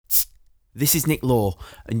This is Nick Law,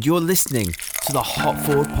 and you're listening to the Hop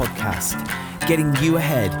Forward podcast, getting you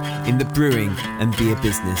ahead in the brewing and beer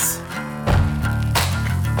business.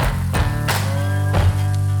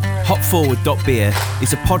 Hopforward.beer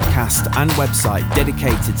is a podcast and website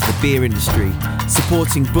dedicated to the beer industry,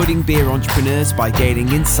 supporting budding beer entrepreneurs by gaining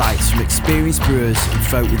insights from experienced brewers and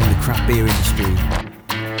folk within the craft beer industry.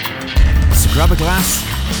 So grab a glass,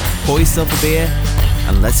 pour yourself a beer,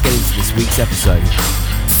 and let's get into this week's episode.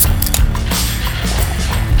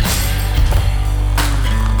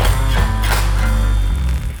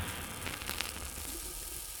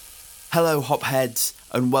 Hello Hopheads,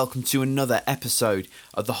 and welcome to another episode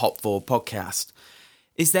of the Hop Forward podcast.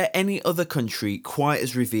 Is there any other country quite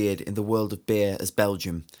as revered in the world of beer as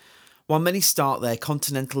Belgium? While many start their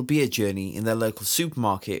continental beer journey in their local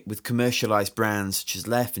supermarket with commercialised brands such as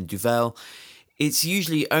Leffe and Duvel, it's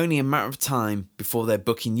usually only a matter of time before they're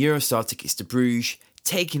booking Eurostar tickets to Bruges,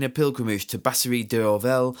 taking a pilgrimage to Brasserie de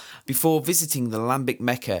Auvel before visiting the lambic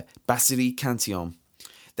mecca Brasserie Cantillon.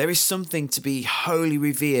 There is something to be wholly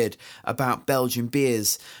revered about Belgian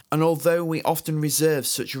beers, and although we often reserve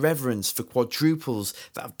such reverence for quadruples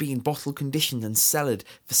that have been bottle conditioned and cellared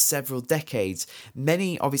for several decades,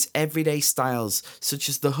 many of its everyday styles, such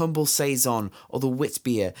as the humble Saison or the wit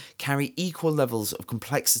beer, carry equal levels of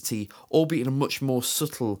complexity, albeit in a much more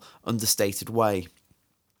subtle, understated way.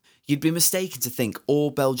 You'd be mistaken to think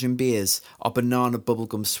all Belgian beers are banana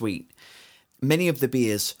bubblegum sweet. Many of the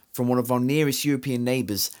beers from one of our nearest European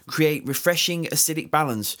neighbours create refreshing acidic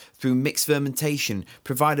balance through mixed fermentation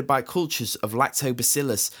provided by cultures of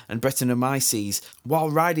Lactobacillus and Brettanomyces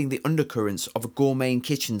while riding the undercurrents of a gourmet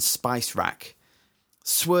kitchen's spice rack.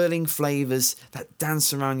 Swirling flavours that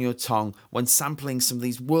dance around your tongue when sampling some of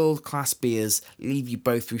these world-class beers leave you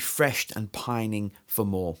both refreshed and pining for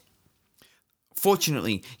more.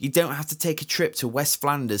 Fortunately, you don't have to take a trip to West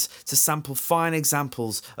Flanders to sample fine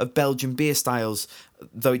examples of Belgian beer styles,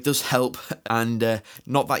 though it does help, and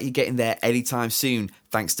not that you're getting there anytime soon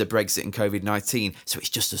thanks to Brexit and COVID-19, so it's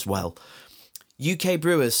just as well. UK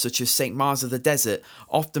brewers such as St Mars of the Desert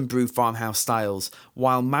often brew farmhouse styles,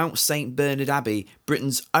 while Mount St Bernard Abbey,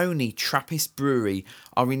 Britain's only Trappist brewery,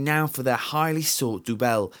 are renowned for their highly sought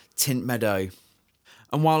Duvel Tint Meadow.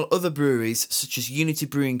 And while other breweries, such as Unity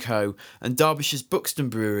Brewing Co. and Derbyshire's Buxton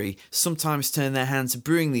Brewery, sometimes turn their hand to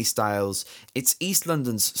brewing these styles, it's East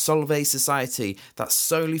London's Solvay Society that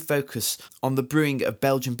solely focus on the brewing of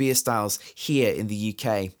Belgian beer styles here in the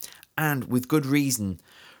UK. And with good reason.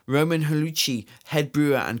 Roman Holucci, head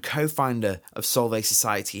brewer and co-founder of Solvay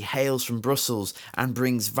Society, hails from Brussels and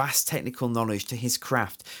brings vast technical knowledge to his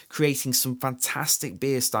craft, creating some fantastic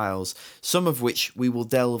beer styles, some of which we will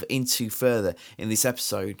delve into further in this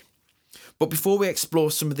episode. But before we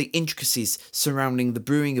explore some of the intricacies surrounding the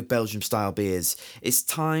brewing of Belgium-style beers, it's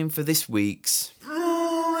time for this week's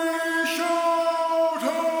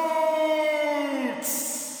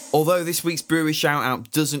Although this week's brewery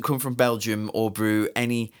shout-out doesn't come from Belgium or brew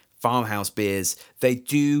any farmhouse beers, they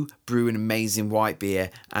do brew an amazing white beer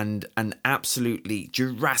and an absolutely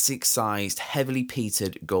Jurassic-sized, heavily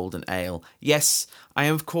peated golden ale. Yes, I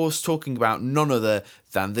am of course talking about none other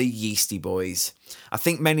than the Yeasty Boys. I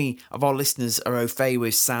think many of our listeners are au fait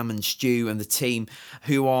with Sam and Stu and the team,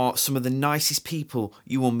 who are some of the nicest people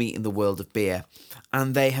you will meet in the world of beer.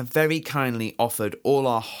 And they have very kindly offered all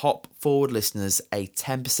our Hop Forward listeners a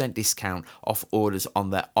 10% discount off orders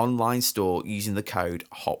on their online store using the code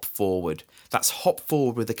HOPFORWARD. That's Hop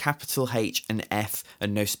Forward with a capital H and F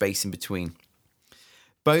and no space in between.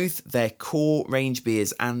 Both their core range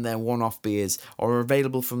beers and their one-off beers are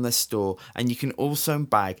available from their store, and you can also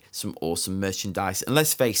bag some awesome merchandise. And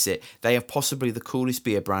let's face it, they are possibly the coolest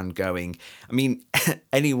beer brand going. I mean,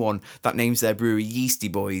 anyone that names their brewery Yeasty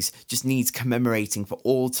Boys just needs commemorating for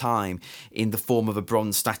all time in the form of a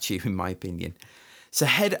bronze statue, in my opinion. So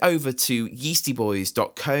head over to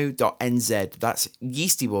yeastyboys.co.nz, that's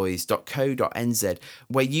yeastyboys.co.nz,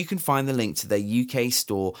 where you can find the link to their UK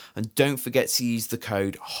store, and don't forget to use the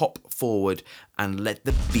code HOPFORWARD and let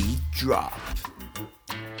the beat drop.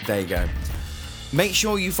 There you go. Make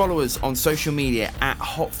sure you follow us on social media at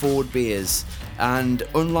HopForwardBeers. And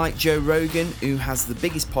unlike Joe Rogan, who has the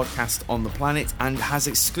biggest podcast on the planet and has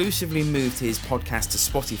exclusively moved his podcast to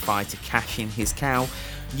Spotify to cash in his cow,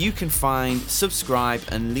 you can find, subscribe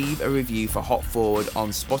and leave a review for Hop Forward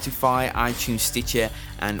on Spotify, iTunes, Stitcher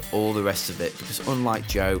and all the rest of it, because unlike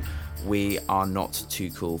Joe, we are not too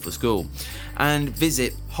cool for school. And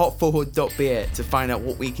visit hopforward.beer to find out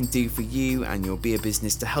what we can do for you and your beer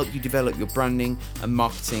business to help you develop your branding and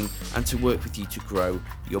marketing and to work with you to grow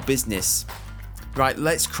your business. Right,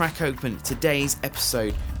 let's crack open today's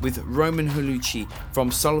episode with Roman Holucci from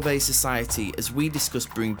Solvay Society as we discuss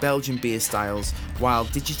brewing Belgian beer styles while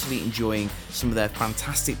digitally enjoying some of their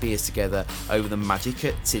fantastic beers together over the magic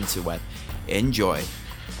at Tinterweb. Enjoy.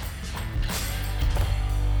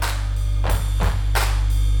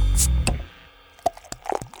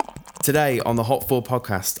 Today on the Hop 4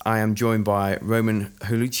 podcast, I am joined by Roman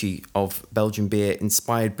Holucci of Belgian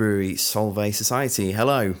beer-inspired brewery Solvay Society.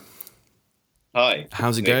 Hello. Hi.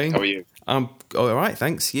 How's it Nick, going? how are you? I'm all right,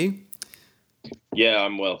 thanks. You? Yeah,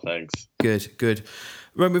 I'm well, thanks. Good.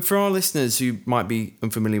 Roman, for our listeners who might be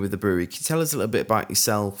unfamiliar with the brewery, can you tell us a little bit about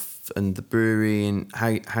yourself and the brewery and how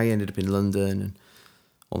you ended up in London and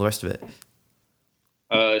all the rest of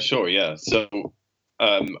it? Sure, yeah. So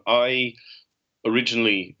I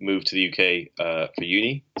originally moved to the UK for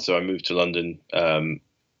uni. So I moved to London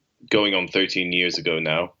going on 13 years ago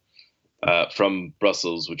now. From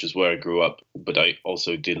Brussels, which is where I grew up, but I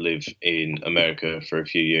also did live in America for a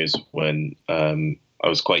few years when I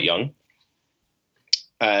was quite young.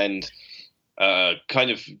 And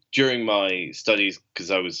kind of during my studies,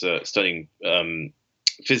 because I was studying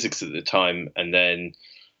physics at the time, and then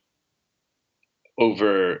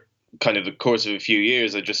over kind of the course of a few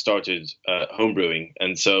years, I just started homebrewing.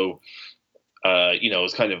 And so, I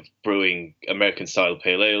was kind of brewing American-style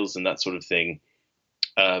pale ales and that sort of thing.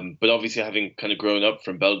 But obviously, having kind of grown up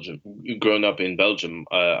in Belgium,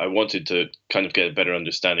 I wanted to kind of get a better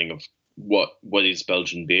understanding of what is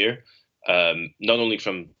Belgian beer, not only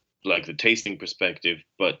from like the tasting perspective,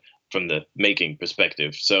 but from the making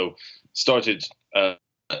perspective. So, started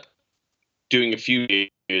doing a few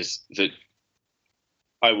years that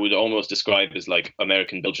I would almost describe as like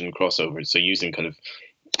American-Belgian crossovers. So, using kind of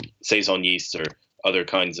saison yeasts or other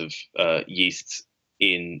kinds of yeasts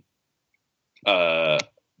in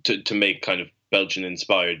to make kind of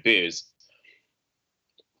Belgian-inspired beers.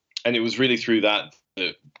 And it was really through that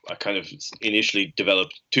I kind of initially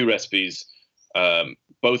developed two recipes,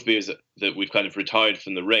 both beers that we've kind of retired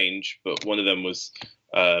from the range, but one of them was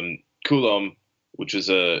Coulomb, which was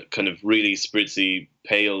a kind of really spritzy,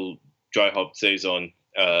 pale, dry hop saison,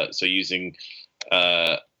 so using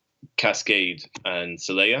Cascade and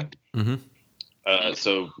Celea. Mm-hmm.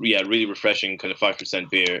 So yeah, really refreshing kind of 5%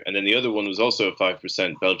 beer. And then the other one was also a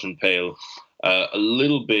 5% Belgian pale, a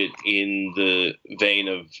little bit in the vein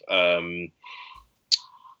of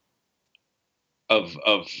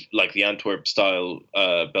like the Antwerp style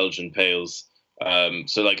Belgian pales.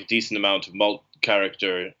 So like a decent amount of malt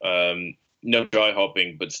character, no dry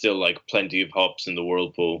hopping, but still like plenty of hops in the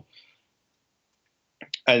whirlpool.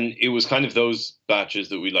 And it was kind of those batches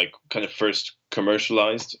that we like kind of first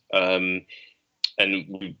commercialized. And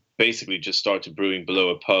we basically just started brewing below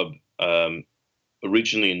a pub,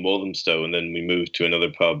 originally in Walthamstow, and then we moved to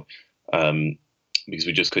another pub because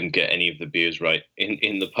we just couldn't get any of the beers right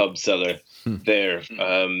in the pub cellar there,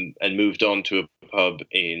 and moved on to a pub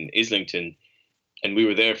in Islington, and we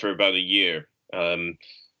were there for about a year.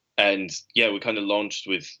 And yeah, we kind of launched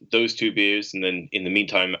with those two beers, and then in the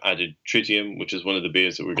meantime added Tritium, which is one of the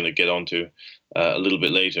beers that we're going to get onto a little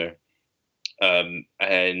bit later,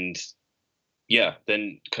 and yeah,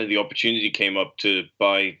 then kind of the opportunity came up to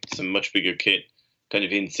buy some much bigger kit kind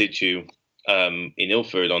of in situ in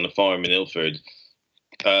Ilford, on the farm in Ilford.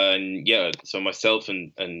 And yeah, so myself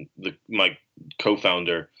and my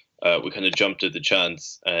co-founder, we kind of jumped at the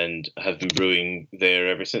chance and have been brewing there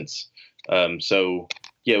ever since. So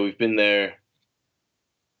yeah, we've been there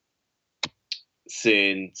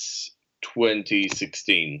since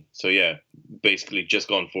 2016. So yeah, basically just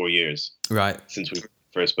gone 4 years. Right. Since we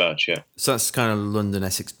first batch, yeah. So that's kind of London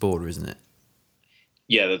Essex border, isn't it?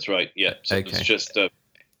 Yeah, that's right. Yeah, so okay. It's just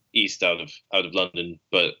east out of London,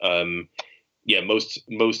 but yeah,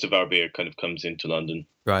 most of our beer kind of comes into London.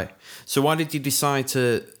 Right. So why did you decide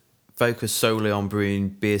to focus solely on brewing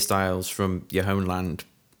beer styles from your homeland,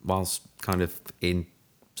 whilst kind of in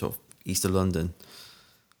sort of east of London?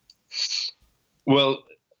 Well,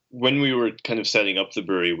 when we were kind of setting up the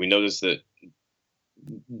brewery, we noticed that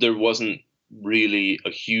there wasn't really a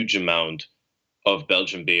huge amount of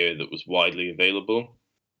Belgian beer that was widely available.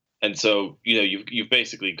 And so, you've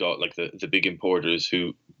basically got like the big importers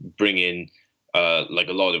who bring in like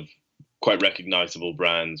a lot of quite recognizable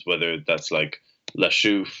brands, whether that's like La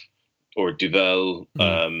Chouffe or Duvel,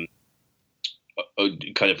 kind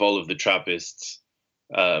of all of the Trappists.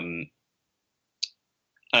 But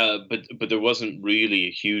there wasn't really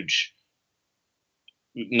a huge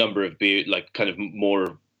number of beer, like kind of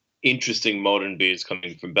more interesting modern beers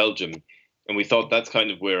coming from Belgium. And we thought that's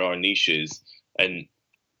kind of where our niche is. And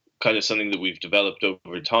kind of something that we've developed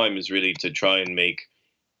over time is really to try and make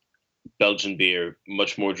Belgian beer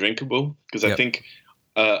much more drinkable, because I Yep. think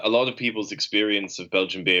a lot of people's experience of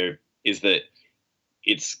Belgian beer is that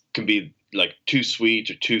it's can be like too sweet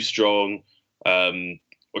or too strong,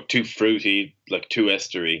 or too fruity, like too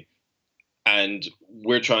estery. And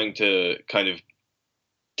we're trying to kind of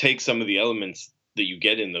take some of the elements that you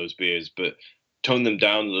get in those beers, but tone them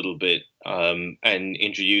down a little bit, and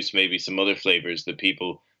introduce maybe some other flavors that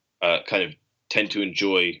people kind of tend to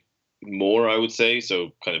enjoy more, I would say.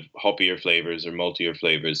 So kind of hoppier flavors or maltier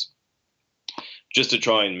flavors, just to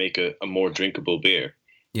try and make a more drinkable beer,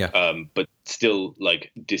 Yeah. but still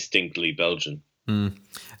like distinctly Belgian. Mm.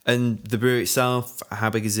 And the brewery itself, how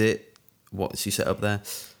big is it? What's you set up there?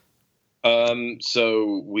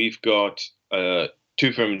 So we've got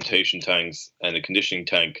two fermentation tanks and a conditioning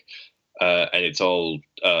tank, and it's all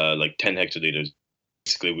like 10 hectoliters.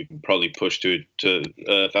 Basically, we can probably push to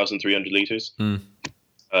 1,300 liters. Mm.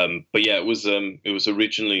 But yeah, it was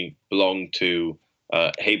originally belonged to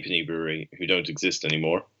Halfpenny Brewery, who don't exist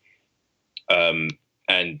anymore. Um,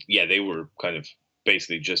 and yeah, they were kind of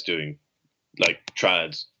basically just doing like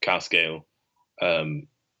trad cask ale, um,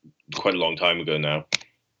 quite a long time ago now.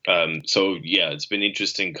 So yeah, it's been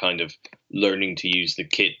interesting kind of learning to use the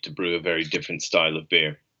kit to brew a very different style of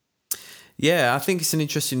beer. Yeah, I think it's an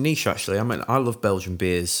interesting niche, actually. I mean, I love Belgian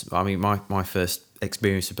beers. I mean, my first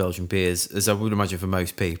experience of Belgian beers, as I would imagine for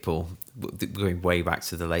most people, going way back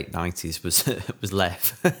to the late 90s, was was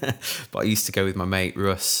Lef. But I used to go with my mate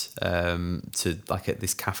Russ to like at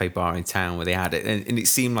this cafe bar in town where they had it, and it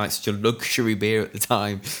seemed like such a luxury beer at the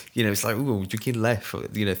time. You know, it's like, oh, drinking Lef,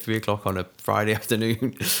 you know, 3 o'clock on a Friday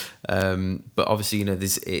afternoon. But obviously, you know,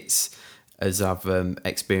 it's as I've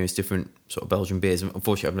experienced different sort of Belgian beers.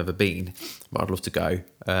 Unfortunately, I've never been, but I'd love to go.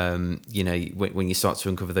 You know, when you start to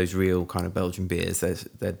uncover those real kind of Belgian beers,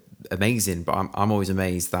 they're amazing. But I'm always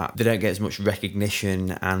amazed that they don't get as much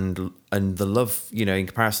recognition and the love, you know, in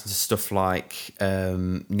comparison to stuff like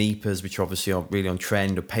Nipas, which obviously are really on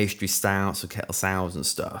trend, or pastry stouts or kettle sours and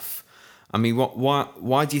stuff. I mean,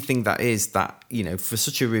 why do you think that is? That, you know, for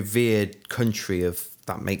such a revered country of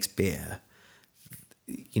that makes beer,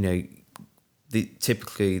 you know,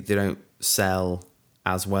 typically they don't sell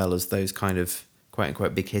as well as those kind of quote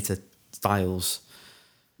unquote big hitter styles.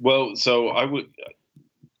 Well, so I would,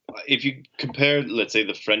 if you compare, let's say,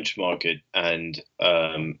 the French market and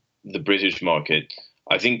the British market,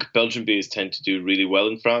 I think Belgian beers tend to do really well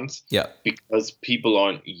in France Yeah. because people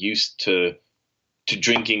aren't used to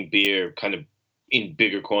drinking beer kind of in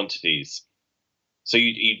bigger quantities. So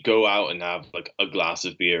you'd go out and have like a glass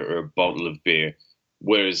of beer or a bottle of beer,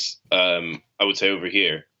 whereas I would say over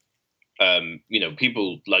here, you know,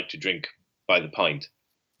 people like to drink by the pint.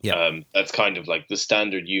 Yeah. That's kind of like the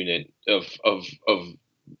standard unit of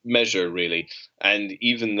measure, really. And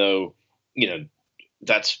even though, you know,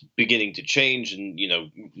 that's beginning to change, and you know,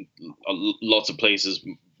 lots of places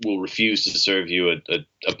will refuse to serve you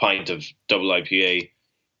a pint of double IPA,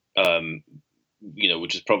 um, you know,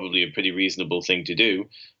 which is probably a pretty reasonable thing to do.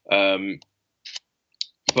 Um,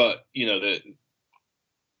 but you know,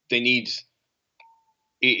 they need.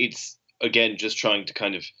 It's again just trying to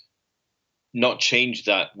kind of not change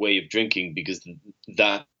that way of drinking, because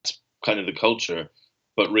that's kind of the culture,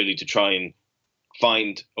 but really to try and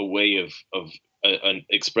find a way of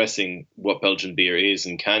expressing what Belgian beer is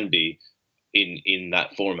and can be in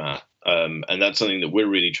that format, and that's something that we're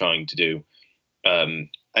really trying to do. And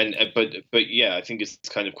but yeah, I think it's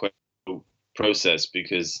kind of quite a process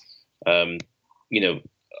because you know,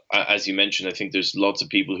 as you mentioned, I think there's lots of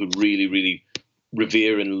people who really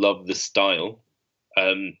revere and love the style.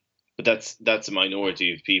 But that's a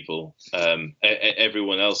minority of people.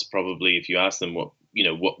 Everyone else probably, if you ask them what you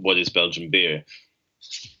know what is Belgian beer,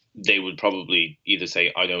 they would probably either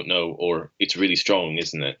say I don't know or it's really strong,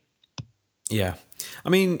 isn't it? Yeah. I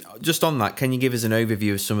mean, just on that, can you give us an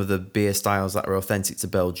overview of some of the beer styles that are authentic to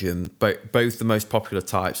Belgium, both the most popular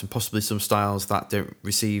types and possibly some styles that don't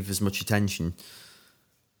receive as much attention?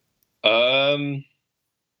 Um,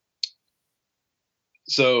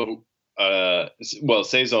 so well,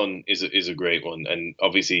 saison is a great one, and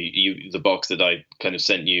obviously the box that I kind of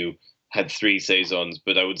sent you had three saisons,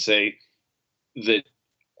 but I would say that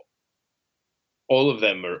all of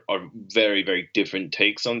them are very different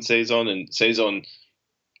takes on saison, and saison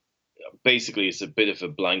basically is a bit of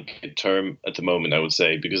a blanket term at the moment, I would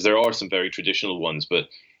say, because there are some very traditional ones, but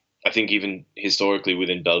I think even historically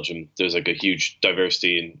within Belgium, there's like a huge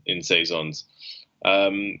diversity in saisons.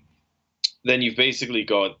 Um, then you've basically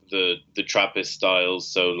got the Trappist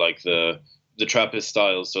styles, so like the Trappist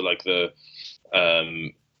styles, so like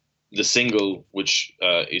um, the single, which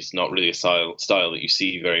is not really a style that you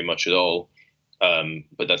see very much at all.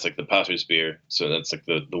 but that's like the Pater's beer. So that's like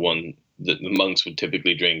the one that the monks would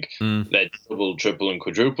typically drink. That double, triple, and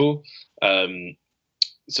quadruple.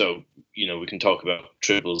 So we can talk about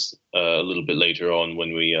triples a little bit later on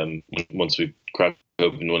when we once we crack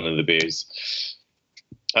open one of the beers.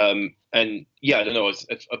 And yeah, I don't know.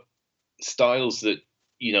 It's styles that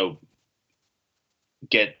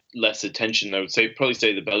get less attention. I would probably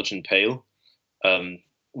say the Belgian Pale,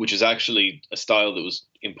 which is actually a style that was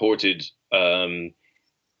imported from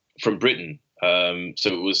Britain. So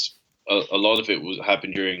it was a lot of it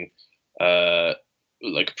happened during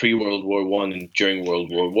like pre-World War One and during World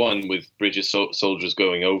War One, with British soldiers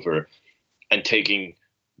going over and taking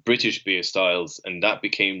British beer styles, and that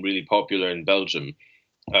became really popular in Belgium.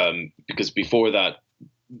 Because before that,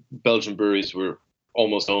 Belgian breweries were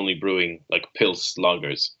almost only brewing like Pils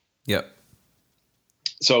lagers. Yeah.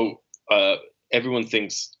 So everyone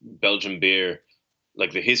thinks Belgian beer,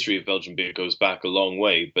 like the history of Belgian beer, goes back a long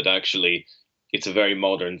way, but actually it's a very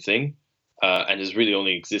modern thing, and has really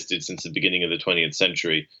only existed since the beginning of the 20th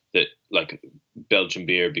century. That like Belgian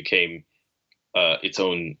beer became its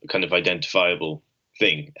own kind of identifiable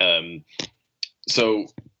thing. So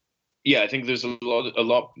yeah, I think there's a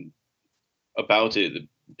lot about it that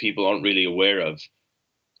people aren't really aware of,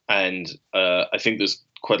 and I think there's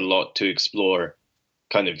quite a lot to explore,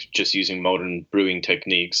 kind of just using modern brewing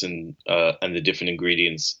techniques and the different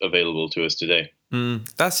ingredients available to us today.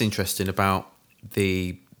 That's interesting about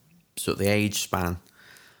the sort of the age span,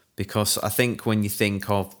 because I think when you think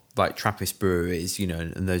of like Trappist breweries,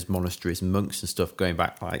 and those monasteries and monks and stuff going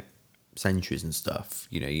back like centuries and stuff,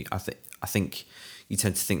 I think you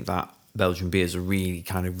tend to think that Belgian beers are really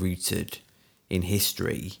kind of rooted in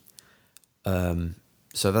history.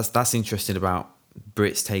 So that's interesting about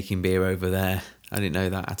Brits taking beer over there. I didn't know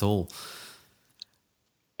that at all.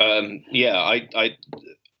 Yeah,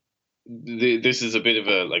 this is a bit of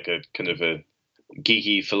a kind of a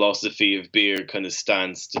geeky philosophy of beer kind of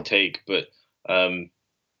stance to take, but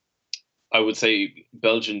I would say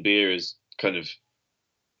Belgian beer is kind of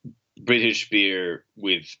British beer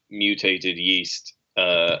with mutated yeast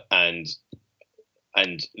and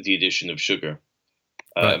the addition of sugar.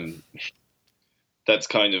 Right. That's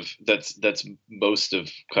most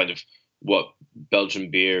of kind of what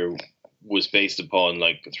Belgian beer was based upon,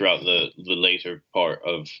 like throughout the later part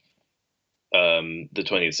of the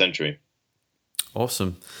 20th century.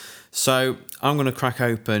 Awesome. So I'm going to crack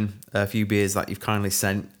open a few beers that you've kindly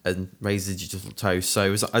sent and raise the digital toast.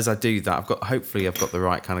 So as I do that, hopefully I've got the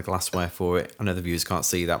right kind of glassware for it. I know the viewers can't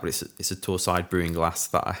see that, but it's a Torside brewing glass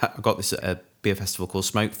that I got this at a beer festival called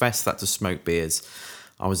Smoke Fest. That does smoke beers.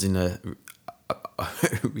 I was in a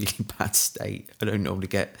really bad state. I don't normally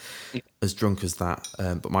get as drunk as that,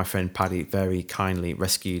 but my friend Paddy very kindly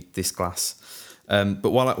rescued this glass.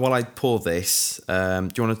 But while I pour this, do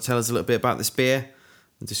you want to tell us a little bit about this beer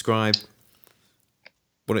and describe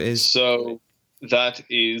what it is? So that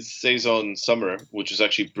is Saison Summer, which was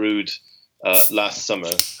actually brewed last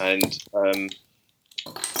summer, and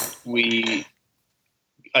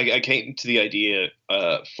I came to the idea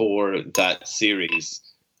for that series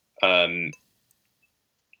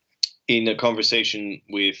in a conversation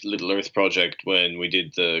with Little Earth Project when we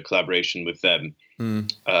did the collaboration with them,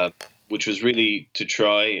 which was really to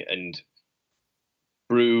try and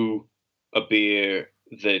brew a beer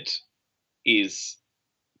that is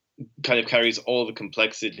kind of carries all the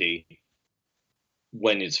complexity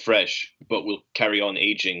when it's fresh, but will carry on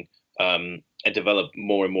aging and develop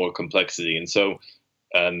more and more complexity. And so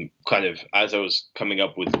kind of as I was coming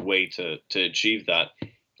up with a way to achieve that,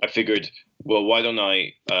 I figured, well, why don't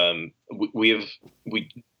I? We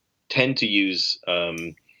tend to use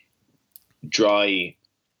dry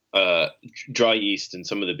yeast in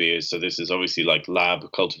some of the beers. So this is obviously like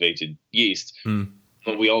lab cultivated yeast,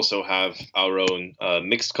 but we also have our own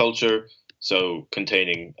mixed culture, so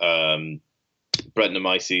containing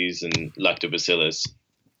Brettanomyces and Lactobacillus.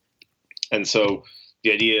 And so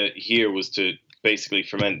the idea here was to basically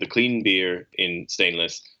ferment the clean beer in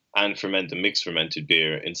stainless and ferment the mixed fermented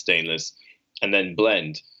beer in stainless, and then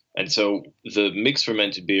blend. And so the mixed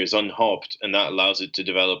fermented beer is unhopped, and that allows it to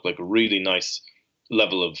develop like a really nice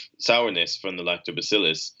level of sourness from the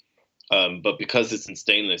lactobacillus. But because it's in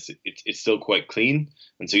stainless, it's still quite clean,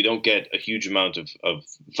 and so you don't get a huge amount of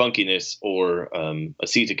funkiness or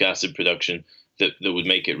acetic acid production that would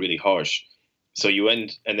make it really harsh. So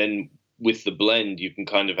and then with the blend, you can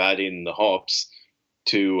kind of add in the hops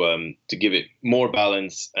to give it more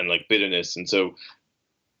balance and like bitterness. And so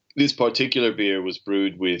this particular beer was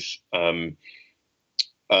brewed with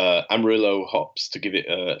Amarillo hops to give it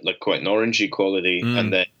like quite an orangey quality,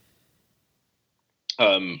 and then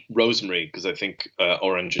rosemary, because I think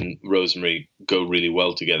orange and rosemary go really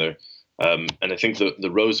well together. And I think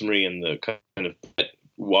the rosemary and the kind of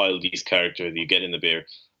wild yeast character that you get in the beer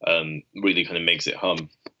really kind of makes it hum.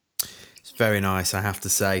 It's very nice, I have to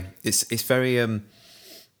say. It's very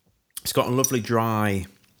it's got a lovely dry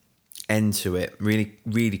end to it, really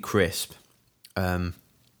really crisp.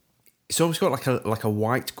 It's almost got like a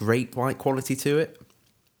white quality to it.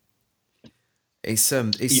 It's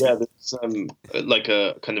yeah, there's like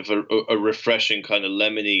a kind of a refreshing kind of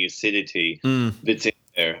lemony acidity that's in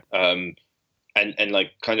there, and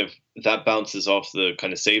like kind of that bounces off the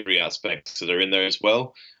kind of savory aspects that are in there as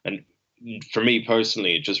well. And for me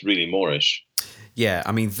personally, it's just really Moorish. Yeah,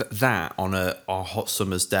 I mean that on a hot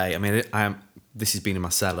summer's day. I mean, this has been in my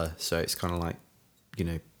cellar, so it's kind of like, you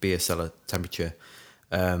know, beer cellar temperature.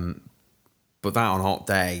 But that on a hot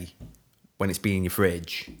day, when it's been in your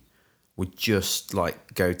fridge, would just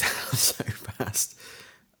like go down so fast.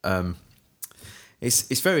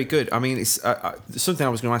 It's very good. I mean, it's something I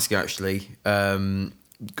was going to ask you actually.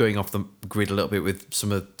 Going off the grid a little bit with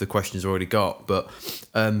some of the questions already got, but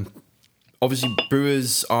obviously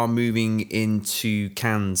brewers are moving into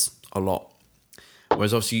cans a lot,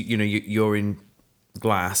 whereas obviously, you know, you're in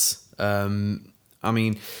glass. I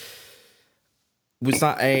mean, was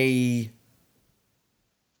that a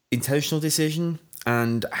intentional decision?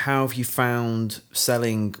 And how have you found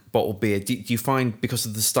selling bottled beer? Do you find, because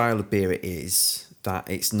of the style of beer it is, that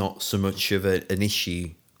it's not so much of an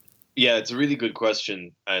issue? Yeah, it's a really good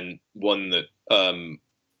question, and one that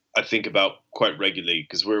I think about quite regularly,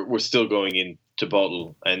 because we're still going into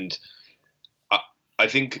bottle, and I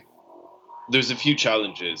think there's a few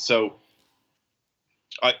challenges. So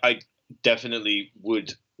I definitely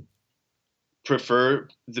would prefer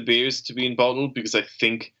the beers to be in bottle, because I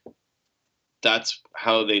think that's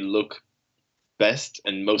how they look best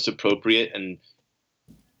and most appropriate, and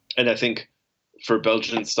I think for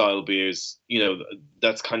Belgian style beers, you know,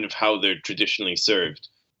 that's kind of how they're traditionally served.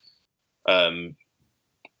 Having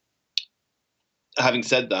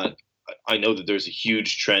said that, I know that there's a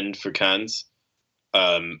huge trend for cans,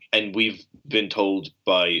 and we've been told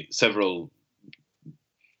by several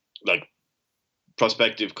like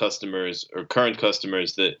prospective customers or current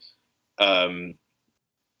customers that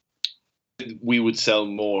we would sell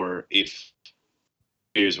more if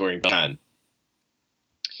beers were in can.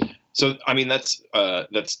 So, I mean, that's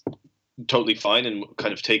totally fine, and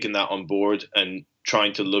kind of taking that on board and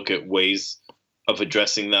trying to look at ways of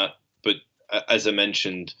addressing that. But as I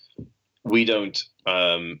mentioned, we don't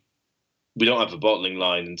have a bottling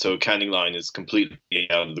line, and so a canning line is completely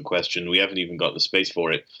out of the question. We haven't even got the space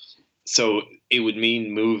for it. So it would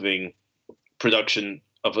mean moving production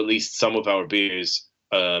of at least some of our beers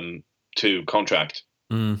to contract,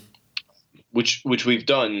 which we've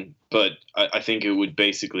done. But I think it would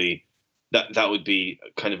basically that would be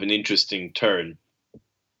kind of an interesting turn.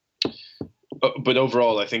 But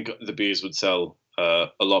overall, I think the beers would sell a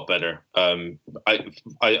lot better.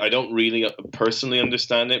 I don't really personally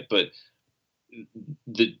understand it, but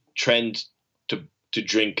the trend to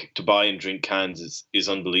buy and drink cans is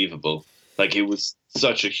unbelievable. Like, it was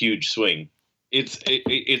such a huge swing.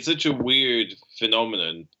 It's such a weird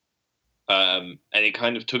phenomenon, and it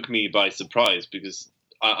kind of took me by surprise, because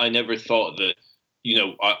I never thought that, you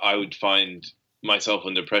know, I would find myself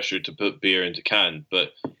under pressure to put beer into can,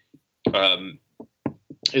 but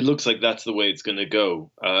it looks like that's the way it's going to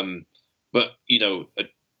go. But, you know,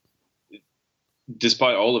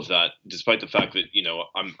 despite all of that, despite the fact that, you know,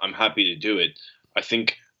 I'm happy to do it, I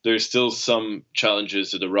think there's still some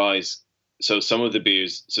challenges that arise. So some of the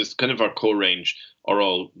beers, so it's kind of our core range, are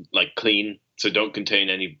all like clean, so don't contain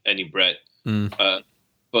any Brett.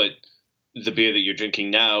 But the beer that you're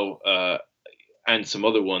drinking now, and some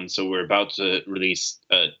other ones, so we're about to release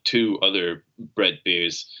 2 other Brett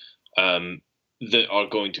beers that are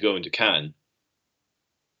going to go into can.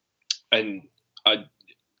 And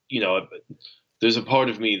there's a part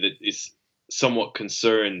of me that is somewhat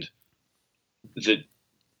concerned that,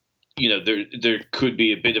 you know, there could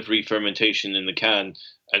be a bit of re-fermentation in the can,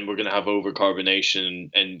 and we're going to have overcarbonation,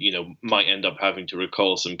 and, you know, might end up having to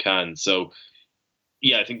recall some cans. So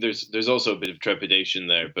yeah, I think there's also a bit of trepidation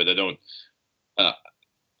there, but I don't.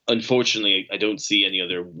 Unfortunately, I don't see any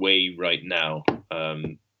other way right now.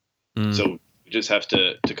 So we just have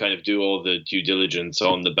to kind of do all the due diligence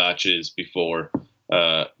on the batches before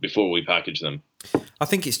we package them. I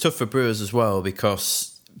think it's tough for brewers as well,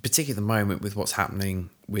 because particularly at the moment with what's happening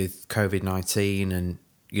with COVID-19 and,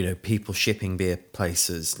 you know, people shipping beer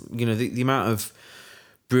places, you know, the amount of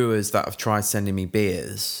brewers that have tried sending me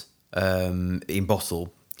beers in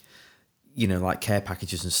bottle, like care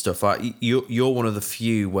packages and stuff. Like you're one of the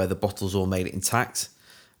few where the bottles all made it intact.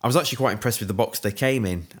 I was actually quite impressed with the box they came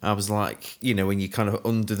in. I was like, when you kind of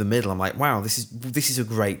undo the middle, I'm like, wow, this is a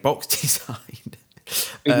great box design.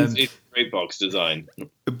 It's a great box design.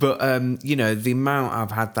 But the amount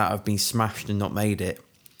I've had that have been smashed and not made it,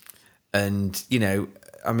 and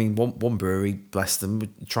I mean, one brewery, bless them,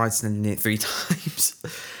 tried sending it 3 times.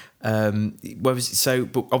 But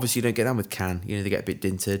obviously you don't get that with can. They get a bit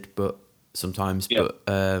dinted, but sometimes. Yeah. But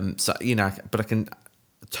but I can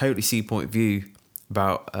totally see your point of view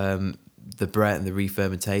about the Brett and the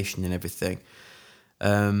re-fermentation and everything.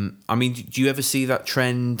 I mean, do you ever see that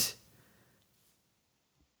trend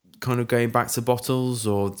kind of going back to bottles,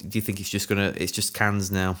 or do you think it's just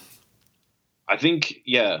cans now? I think,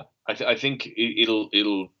 yeah. I think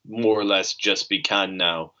it'll more or less just be canned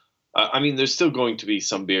now. I mean, there's still going to be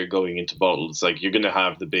some beer going into bottles. Like you're going to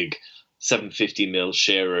have the big 750ml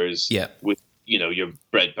sharers, yeah, with your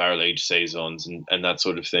Brett barrel aged saisons and that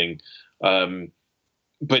sort of thing.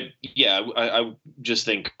 But yeah, I just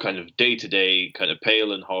think kind of day to day, kind of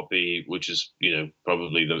pale and hoppy, which is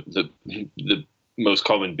probably the most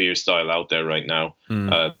common beer style out there right now,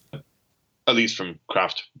 at least from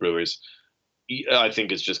craft brewers. I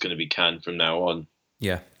think it's just going to be canned from now on.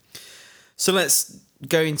 Yeah. So let's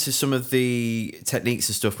go into some of the techniques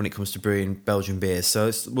and stuff when it comes to brewing Belgian beers. So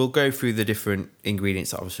we'll go through the different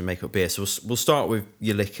ingredients that obviously make up beer. So we'll start with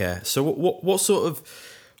your liquor. So what sort of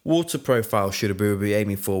water profile should a brewer be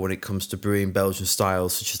aiming for when it comes to brewing Belgian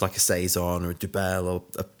styles, such as like a Saison or a Dubel or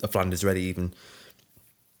a Flanders Ready even?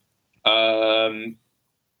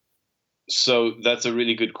 So that's a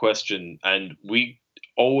really good question. And we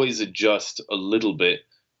always adjust a little bit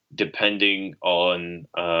depending on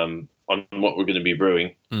what we're going to be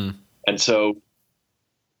brewing. And so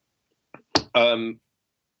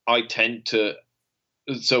I tend to,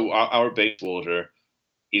 so our base water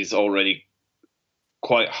is already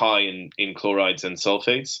quite high in chlorides and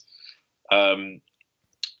sulfates.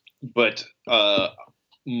 But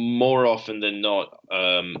more often than not,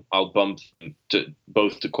 I'll bump them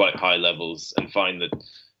both to quite high levels and find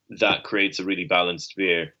that creates a really balanced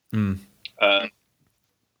beer.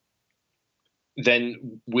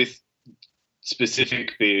 Then with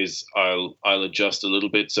specific beers, I'll adjust a little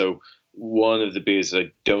bit. So one of the beers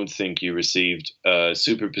I don't think you received,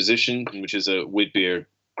 Superposition, which is a wheat beer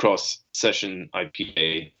cross session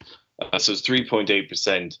IPA. So it's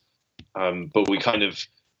 3.8%, but we kind of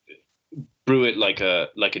brew it like a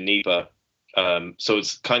NEPA. So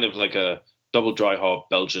it's kind of like a double dry hop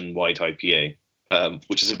Belgian white IPA,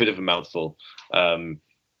 which is a bit of a mouthful.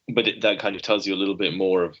 But that kind of tells you a little bit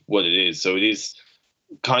more of what it is. So it is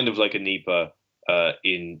kind of like a NEPA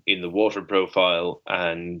in the water profile,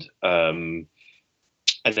 and then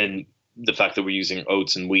the fact that we're using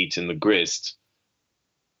oats and wheat in the grist.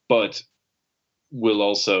 But we'll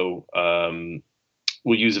also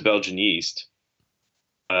we'll use a Belgian yeast,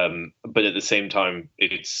 but at the same time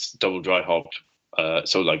it's double dry hopped,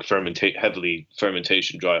 so like heavily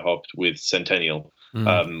fermentation dry hopped with Centennial,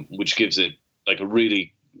 which gives it like a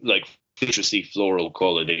really like citrusy floral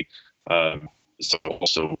quality. So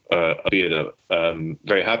also a beer that I'm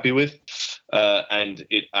very happy with, and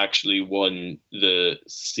it actually won the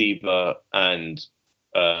SIBA and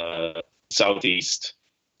Southeast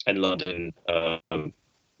and London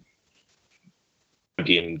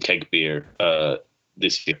European keg beer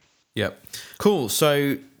this year. Yep. Cool.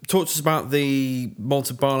 So talk to us about the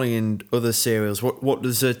malted barley and other cereals. What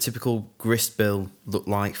does a typical grist bill look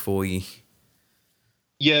like for you?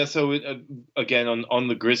 Yeah, so again, on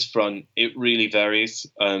the grist front, it really varies.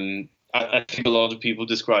 I think a lot of people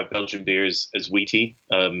describe Belgian beers as wheaty.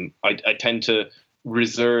 I tend to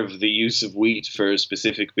reserve the use of wheat for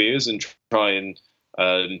specific beers and try and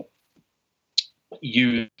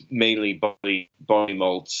use mainly barley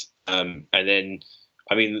malts. And then,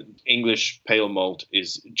 I mean, English pale malt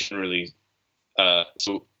is generally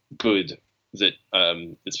so good that,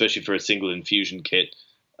 especially for a single infusion kit,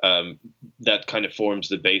 that kind of forms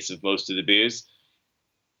the base of most of the beers.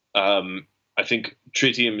 I think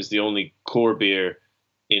Tritium is the only core beer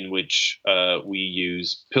in which we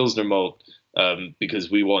use Pilsner malt, because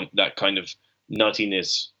we want that kind of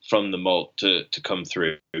nuttiness from the malt to come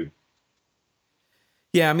through.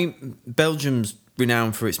 Yeah, I mean, Belgium's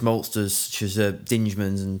renowned for its maltsters, such as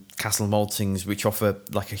Dingemans and Castle Maltings, which offer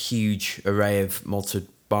like a huge array of malted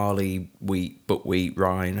barley, wheat, buckwheat,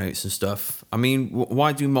 rye, and oats and stuff. I mean,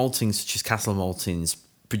 why do maltings such as Castle Maltings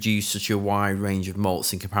produce such a wide range of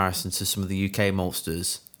malts in comparison to some of the UK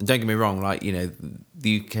maltsters? And don't get me wrong, like,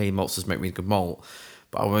 the UK maltsters make really good malt,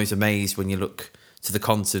 but I'm always amazed when you look to the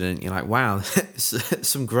continent. You're like, wow,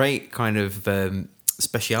 some great kind of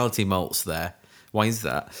specialty malts there. Why is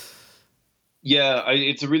that? Yeah,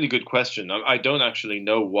 it's a really good question. I don't actually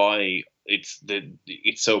know why it's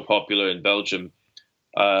so popular in Belgium.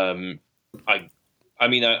 Um, I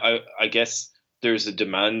mean, I guess there's a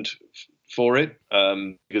demand for it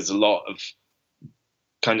because a lot of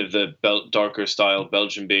kind of the darker style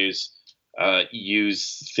Belgian beers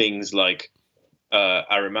use things like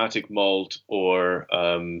aromatic malt or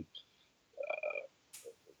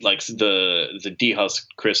like the dehusk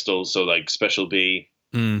crystals, so like Special B,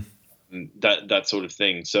 that sort of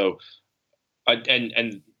thing. So,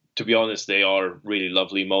 and to be honest, they are really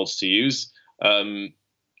lovely malts to use.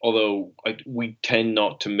 Although we tend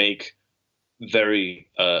not to make very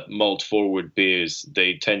malt forward beers.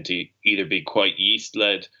 They tend to either be quite yeast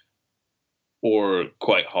led or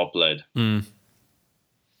quite hop led.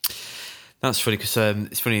 That's funny because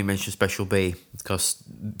it's funny you mentioned Special B, because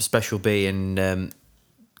Special B and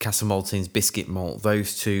Castle Maltings Biscuit Malt,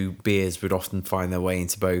 those two beers would often find their way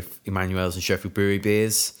into both Emmanuel's and Sheffield Brewery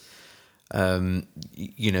beers.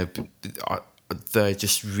 You know, they're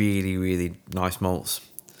just really, really nice malts.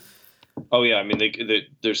 Oh yeah, I mean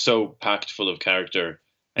they're so packed full of character,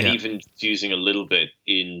 and even using a little bit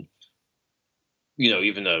in, you know,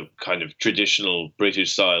 even a kind of traditional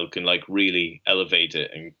British style can like really elevate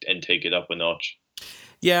it and take it up a notch.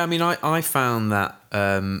 Yeah, I mean, I found that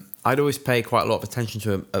I'd always pay quite a lot of attention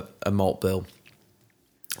to a malt bill,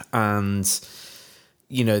 and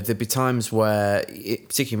you know, there'd be times where,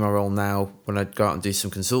 particularly in my role now, when I go out and do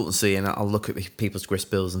some consultancy and I'll look at people's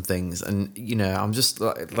grist bills and things, and you know, I'm just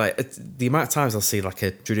like the amount of times I'll see like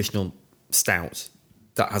a traditional stout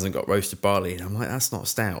that hasn't got roasted barley, and I'm like, that's not a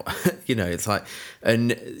stout. You know, it's like,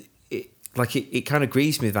 and it kind of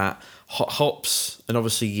grieves me that hops and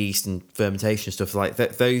obviously yeast and fermentation stuff like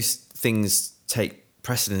that, those things take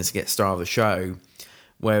precedence to get star of the show,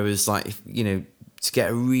 whereas like, if, you know, to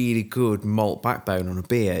get a really good malt backbone on a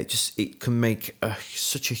beer, it can make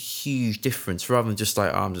such a huge difference, rather than just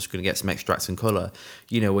like, oh, I'm just going to get some extracts and colour.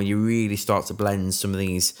 You know, when you really start to blend some of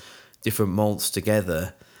these different malts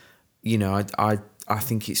together, you know, I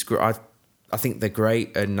think it's great. I think they're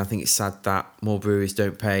great, and I think it's sad that more breweries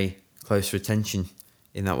don't pay closer attention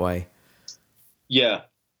in that way. Yeah,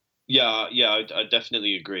 I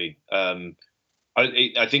definitely agree.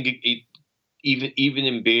 I think it even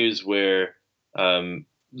in beers where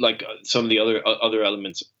like some of the other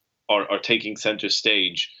elements are taking center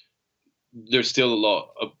stage, there's still a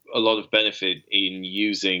lot of benefit in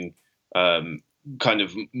using kind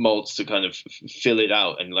of malts to kind of fill it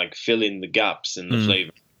out and like fill in the gaps in the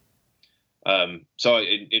flavor. So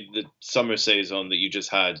the summer saison that you just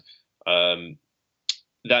had,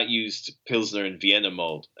 that used Pilsner and Vienna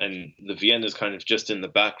malt, and the Vienna is kind of just in the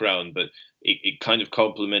background, but it kind of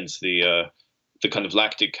complements the kind of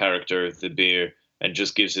lactic character of the beer and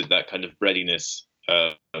just gives it that kind of breadiness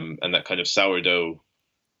and that kind of sourdough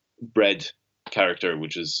bread character,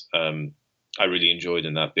 which is I really enjoyed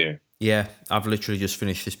in that beer. Yeah, I've literally just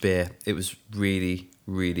finished this beer. It was really,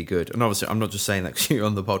 really good. And obviously, I'm not just saying that because you're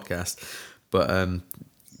on the podcast, but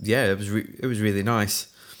yeah, it was really nice.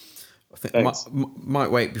 I think might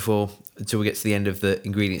wait until we get to the end of the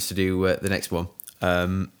ingredients to do the next one.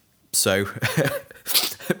 So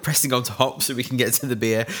pressing on to hops so we can get to the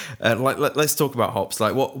beer. Let's talk about hops.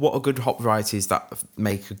 Like, what are good hop varieties that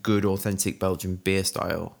make a good, authentic Belgian beer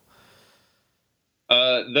style?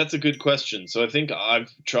 That's a good question. So I think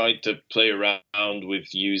I've tried to play around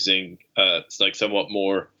with using like somewhat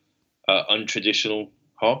more untraditional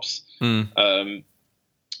hops.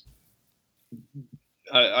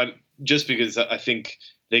 I just because I think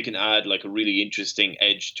they can add like a really interesting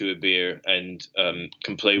edge to a beer and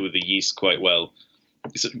can play with the yeast quite well.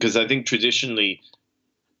 Because I think traditionally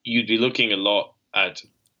you'd be looking a lot at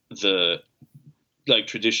the like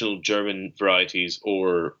traditional German varieties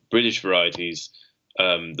or British varieties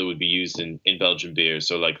that would be used in Belgian beer.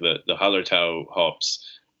 So like the Hallertau hops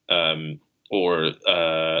or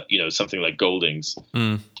you know, something like Goldings,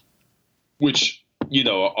 which, you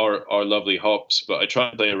know, are lovely hops. But I try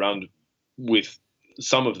and play around with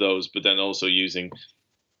some of those, but then also using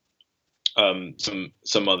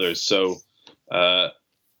some others. So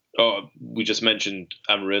we just mentioned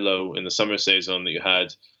Amarillo in the summer saison that you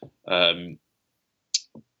had.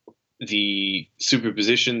 The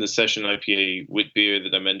Superposition, the session IPA wit beer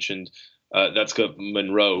that I mentioned, that's got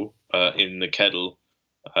Monroe in the kettle,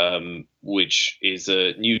 which is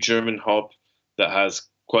a new German hop that has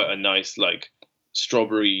quite a nice like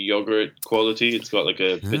strawberry yogurt quality. It's got like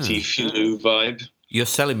a Petit Filou vibe. You're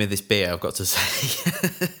selling me this beer, I've got to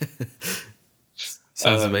say.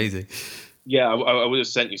 Sounds amazing. Yeah, I would have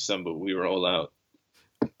sent you some, but we were all out.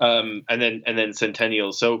 And then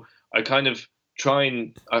Centennial. So I kind of try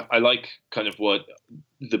and I like kind of what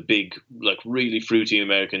the big, like, really fruity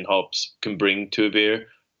American hops can bring to a beer,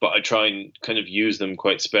 but I try and kind of use them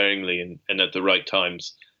quite sparingly and at the right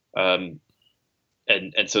times, um,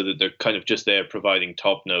 and so that they're kind of just there providing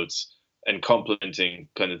top notes and complementing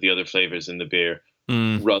kind of the other flavors in the beer,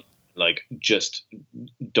 Mm, rather than, like, just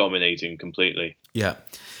dominating completely. yeah.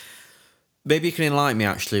 Maybe you can enlighten me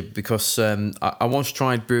actually, because I once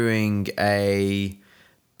tried brewing a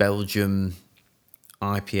Belgium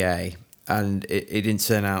IPA, and it didn't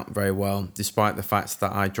turn out very well, despite the fact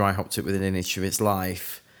that I dry hopped it within an inch of its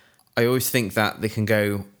life. I always think that they can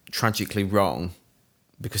go tragically wrong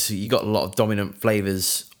because you got a lot of dominant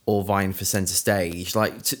flavors all vying for center stage.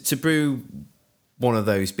 Like to brew one of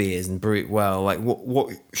those beers and brew it well, like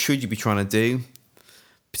what should you be trying to do?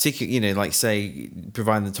 Particularly, like say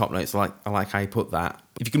providing the top notes. Like I like how you put that.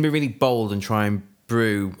 If you can be really bold and try and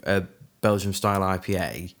brew a Belgium style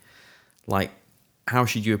IPA, like how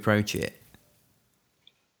should you approach it?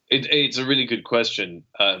 It's a really good question.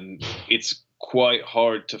 It's quite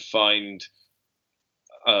hard to find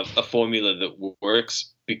a formula that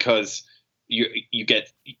works because you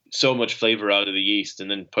get so much flavor out of the yeast,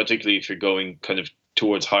 and then particularly if you're going kind of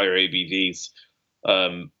towards higher ABVs,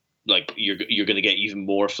 like you're going to get even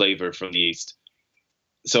more flavor from the yeast.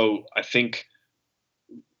 So I think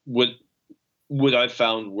what what I've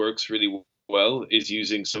found works really well is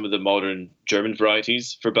using some of the modern German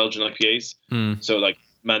varieties for Belgian IPAs. Mm. So like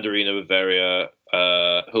Mandarina Bavaria,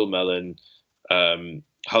 Hullmelon,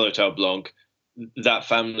 Hallertau Blanc, that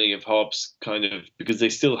family of hops, kind of, because they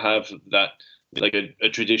still have that, like a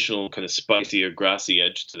traditional kind of spicy or grassy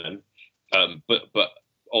edge to them, but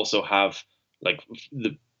also have like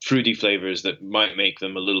the fruity flavors that might make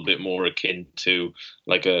them a little bit more akin to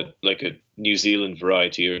like a New Zealand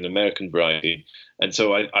variety or an American variety. And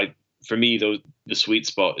so I for me, those the sweet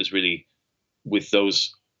spot is really with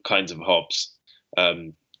those kinds of hops.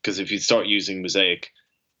 Because if you start using Mosaic,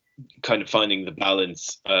 kind of finding the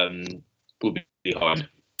balance will be hard.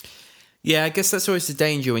 Yeah, I guess that's always the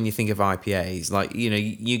danger when you think of IPAs. Like,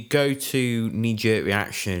 you go to knee-jerk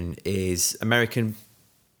reaction is American,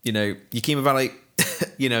 Yakima Valley,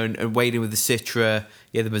 and wade in with the Citra,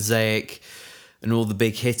 the Mosaic, and all the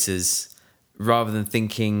big hitters, rather than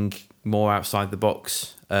thinking more outside the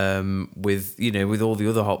box with all the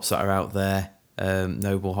other hops that are out there,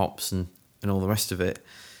 noble hops and all the rest of it.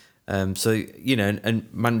 And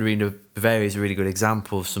Mandarin of Bavaria is a really good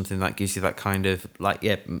example of something that gives you that kind of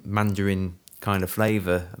Mandarin kind of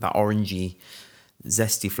flavour, that orangey,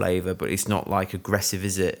 zesty flavour, but it's not like aggressive,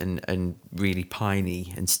 is it? And really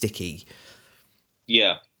piney and sticky.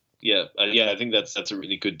 Yeah, yeah. I think that's a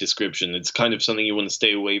really good description. It's kind of something you want to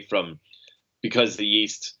stay away from because the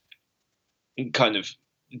yeast kind of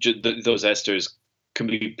those esters can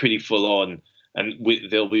be pretty full on, and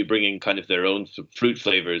they'll be bringing kind of their own fruit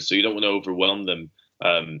flavors. So you don't want to overwhelm them,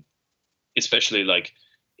 especially like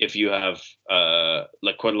if you have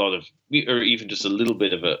like quite a lot of, or even just a little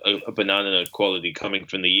bit of a banana quality coming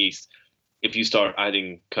from the yeast. If you start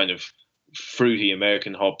adding kind of fruity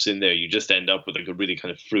American hops in there, you just end up with like a really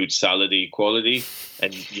kind of fruit salady quality,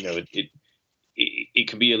 and it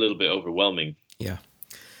can be a little bit overwhelming. Yeah.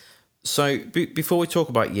 So before we talk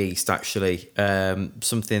about yeast, actually,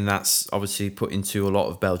 something that's obviously put into a lot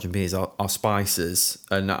of Belgian beers are spices.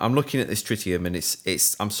 And I'm looking at this tritium, and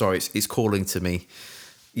it's calling to me.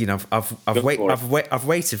 I've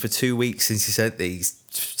waited for 2 weeks since you sent these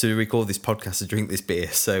to record this podcast and drink this beer.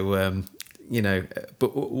 So but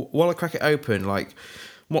while I crack it open, like,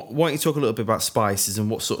 why don't you talk a little bit about spices and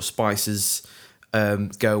what sort of spices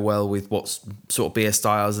go well with what sort of beer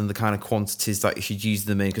styles and the kind of quantities that you should use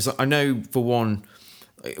them in? Because I know, for one,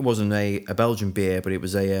 it wasn't a Belgian beer, but it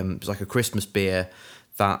was it was like a Christmas beer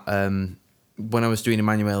that when I was doing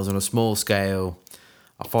Emmanuel's on a small scale,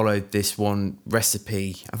 I followed this one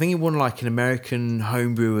recipe. I think it won like an American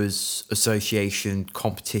Homebrewers Association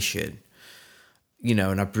competition,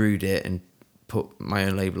 and I brewed it and put my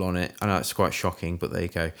own label on it. I know it's quite shocking, but there you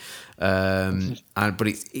go. But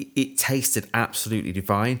it tasted absolutely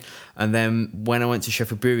divine. And then when I went to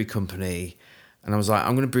Sheffield Brewery Company, and I was like,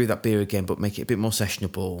 I'm going to brew that beer again, but make it a bit more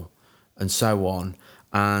sessionable, and so on.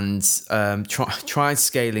 And tried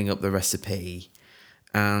scaling up the recipe,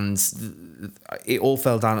 and it all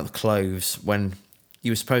fell down at the cloves when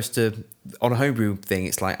you were supposed to, on a homebrew thing,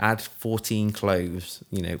 it's like add 14 cloves,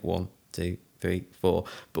 1, 2, 3, 4.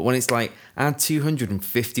 But when it's like add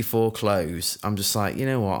 254 cloves, I'm just like, you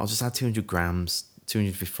know what? I'll just add 200 grams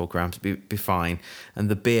 254 grams, be fine. And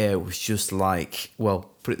the beer was just like, well,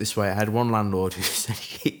 put it this way, I had one landlord who said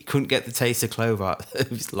he couldn't get the taste of clove out of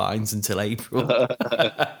his lines until April.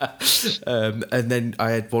 And then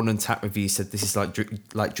I had one Untappd review said this is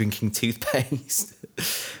like drinking toothpaste.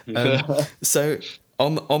 So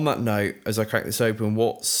on that note, as I crack this open,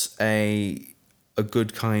 what's a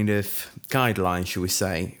good kind of guideline, shall we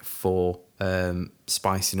say, for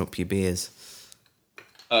spicing up your beers?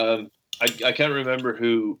 I can't remember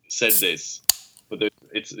who said this, but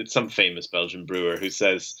it's some famous Belgian brewer who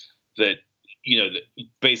says that, that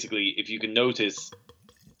basically if you can notice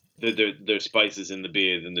that there's spices in the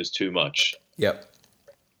beer, then there's too much. Yep.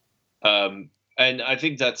 And I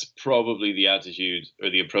think that's probably the attitude or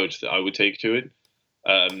the approach that I would take to it.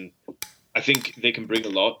 I think they can bring a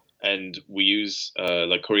lot, and we use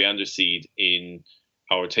like coriander seed in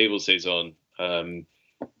our table saison.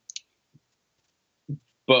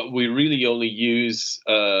 But we really only use,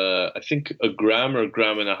 I think, a gram or a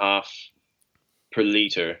gram and a half per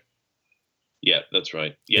liter. Yeah, that's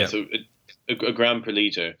right. Yeah, so a gram per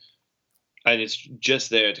liter. And it's just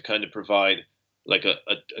there to kind of provide like a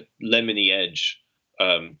lemony edge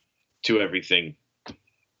to everything.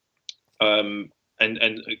 And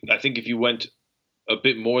I think if you went a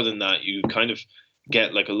bit more than that, you kind of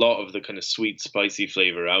get like a lot of the kind of sweet, spicy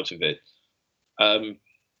flavor out of it.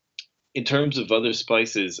 In terms of other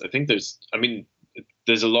spices, I think there's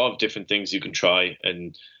a lot of different things you can try,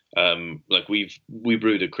 and like we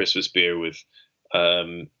brewed a Christmas beer with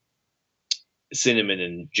cinnamon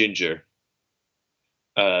and ginger.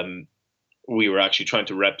 We were actually trying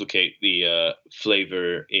to replicate the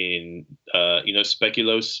flavor in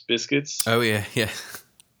speculoos biscuits. Oh yeah.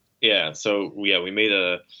 Yeah. So we made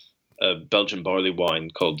a Belgian barley wine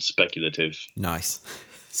called Speculative. Nice.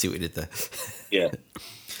 See what we did there. Yeah.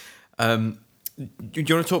 Do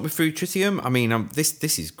you want to talk me through tritium? I mean,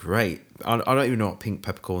 this is great. I don't even know what pink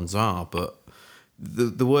peppercorns are, but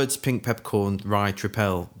the words pink peppercorn, rye,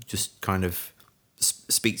 tripel just kind of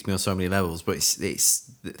speaks to me on so many levels. But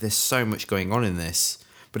it's there's so much going on in this.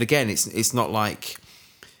 But again, it's not like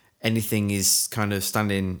anything is kind of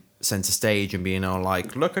standing center stage and being all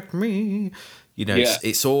like, look at me.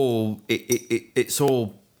 It's all it's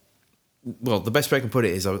all. Well, the best way I can put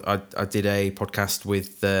it is I did a podcast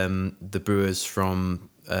with the brewers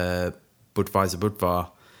from Budweiser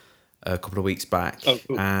Budvar a couple of weeks back. Oh,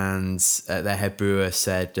 cool. And their head brewer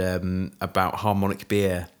said about Harmonic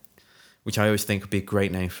Beer, which I always think would be a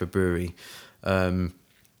great name for a brewery.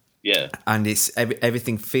 Yeah. And it's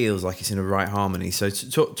everything feels like it's in a right harmony. So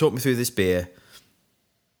talk me through this beer.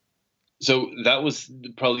 So that was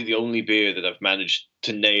probably the only beer that I've managed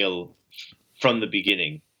to nail from the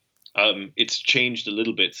beginning. It's changed a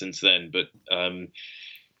little bit since then, but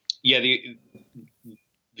the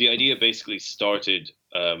idea basically started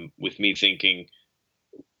with me thinking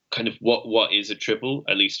kind of what is a triple,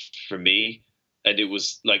 at least for me. And it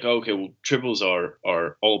was like, okay, well, triples are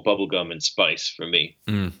all bubblegum and spice for me.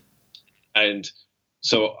 Mm. And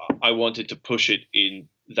so I wanted to push it in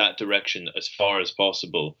that direction as far as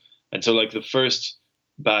possible. And so like the first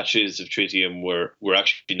batches of tritium were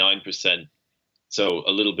actually 9%. So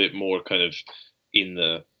a little bit more kind of in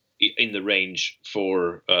the range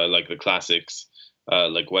for like the classics,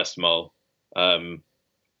 like Westmalle,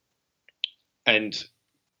 and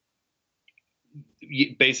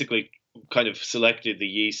basically kind of selected the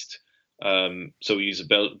yeast. So we use a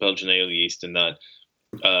Belgian ale yeast in that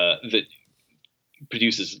that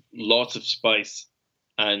produces lots of spice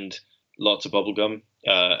and lots of bubblegum.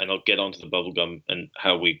 And I'll get onto the bubblegum and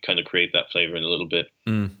how we kind of create that flavor in a little bit.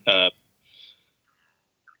 Mm.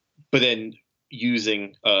 But then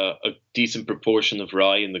using a decent proportion of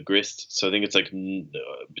rye in the grist. So I think it's like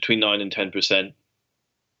between 9 and 10%.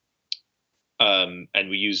 And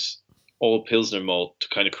we use all Pilsner malt to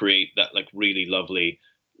kind of create that like really lovely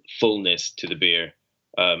fullness to the beer.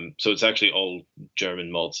 So it's actually all German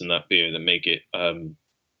malts in that beer that make it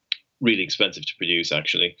really expensive to produce,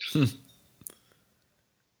 actually.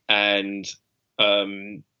 And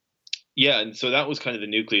and so that was kind of the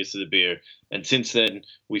nucleus of the beer. And since then,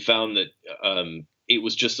 we found that it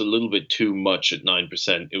was just a little bit too much at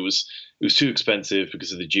 9%. It was too expensive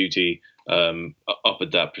because of the duty up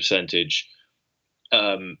at that percentage.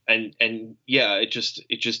 It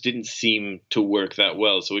just didn't seem to work that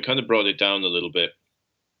well. So we kind of brought it down a little bit.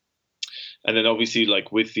 And then obviously,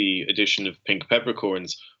 like with the addition of pink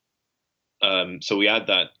peppercorns, so we add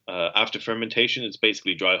that after fermentation. It's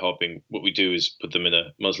basically dry hopping. What we do is put them in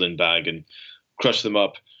a muslin bag and crush them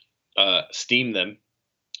up, steam them,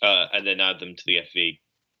 and then add them to the FV.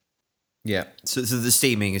 Yeah. So the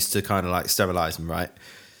steaming is to kind of like sterilize them, right?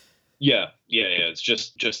 Yeah. It's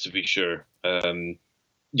just to be sure.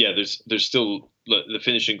 Yeah, there's still the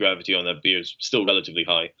finishing gravity on that beer is still relatively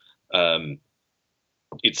high.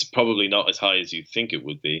 It's probably not as high as you think it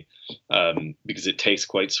would be, because it tastes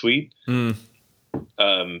quite sweet. Mm.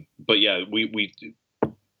 But yeah, we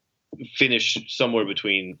finish somewhere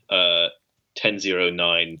between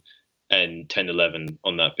 10.09 and 10.11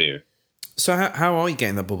 on that beer. So how are you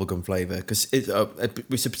getting that bubblegum flavour? Because it's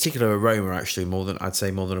a particular aroma, actually, more than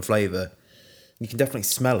a flavour. You can definitely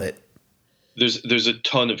smell it. There's a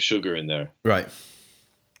ton of sugar in there. Right.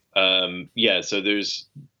 Yeah, so there's...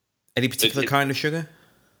 Any particular kind of sugar?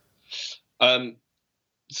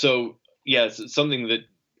 So, yeah, it's something that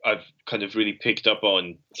I've kind of really picked up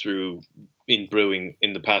on in brewing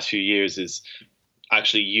in the past few years is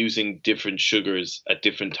actually using different sugars at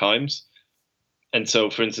different times. And so,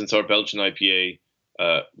 for instance, our Belgian IPA,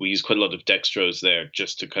 we use quite a lot of dextrose there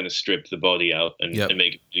just to kind of strip the body out and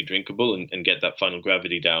make it really drinkable and get that final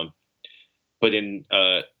gravity down. But in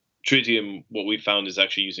Tritium, what we found is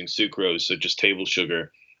actually using sucrose, so just table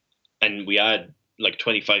sugar, and we add like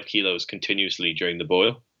 25 kilos continuously during the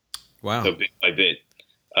boil. Wow. So bit by bit.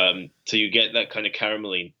 So you get that kind of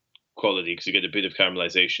caramelly quality because you get a bit of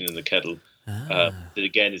caramelization in the kettle. That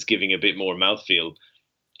again is giving a bit more mouthfeel.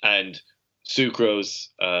 And sucrose,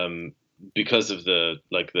 because of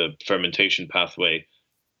the fermentation pathway,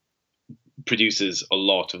 produces a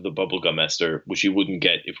lot of the bubblegum ester, which you wouldn't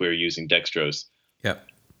get if we were using dextrose. Yeah.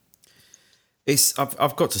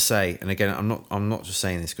 I've got to say, and again, I'm not just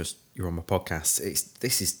saying this because you're on my podcast.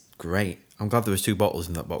 This is great. I'm glad there was 2 bottles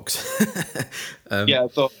in that box. Yeah, I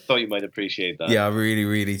thought you might appreciate that. Yeah, I really,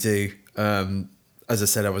 really do. As I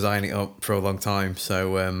said, I was eyeing it up for a long time,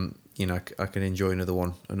 so I can enjoy another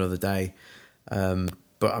one another day.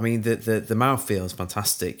 But I mean, the mouthfeel is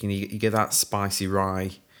fantastic. You get that spicy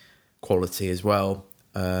rye quality as well.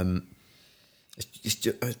 It's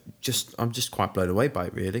just I'm just quite blown away by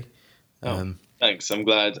it, really. Thanks. I'm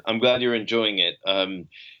glad you're enjoying it.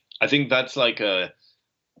 I think that's like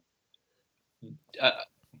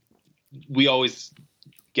we always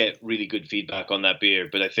get really good feedback on that beer,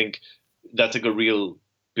 but I think that's like a real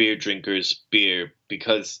beer drinker's beer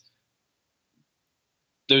because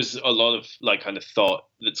there's a lot of like kind of thought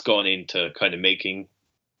that's gone into kind of making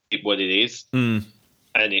it what it is, and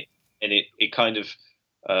it kind of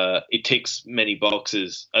it ticks many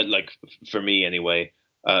boxes, like for me anyway.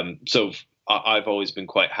 So I've always been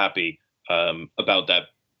quite happy about that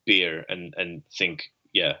beer and think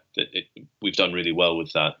that we've done really well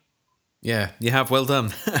with that. Yeah, you have. Well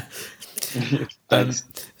done.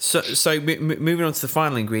 So moving on to the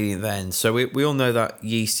final ingredient then. So we all know that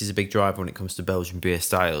yeast is a big driver when it comes to Belgian beer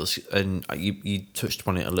styles, and you touched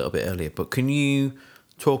upon it a little bit earlier, but can you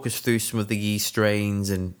talk us through some of the yeast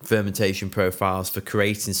strains and fermentation profiles for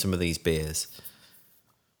creating some of these beers?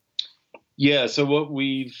 Yeah, so what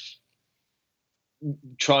we've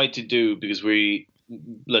tried to do, because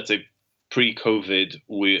let's say pre-COVID,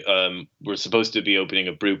 we're supposed to be opening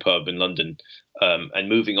a brew pub in London and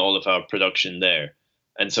moving all of our production there.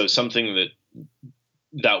 And so something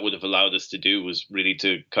that would have allowed us to do was really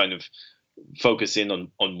to kind of focus in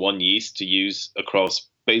on one yeast to use across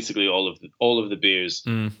basically all of the beers,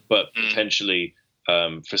 but potentially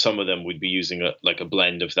for some of them we'd be using a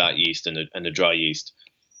blend of that yeast and a dry yeast.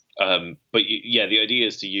 But yeah, the idea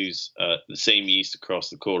is to use the same yeast across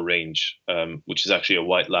the core range, which is actually a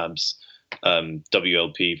White Labs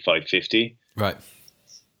WLP 550. Right.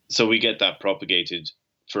 So we get that propagated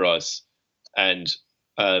for us, and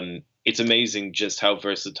it's amazing just how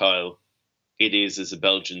versatile it is as a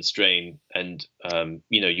Belgian strain. And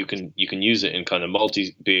you can use it in kind of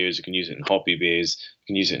malty beers, you can use it in hoppy beers,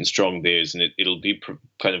 you can use it in strong beers, and it'll be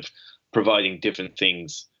kind of providing different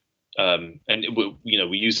things. And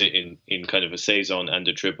we use it in kind of a saison and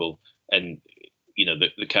a triple, and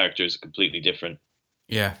the characters are completely different.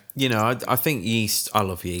 Yeah, I think yeast. I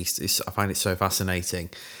love yeast. I find it so fascinating,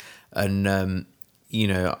 and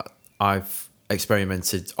I've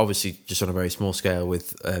experimented, obviously, just on a very small scale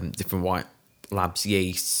with different White Labs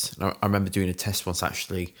yeasts. I remember doing a test once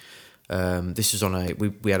actually. This was on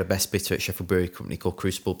we had a best bitter at Sheffield Brewery Company called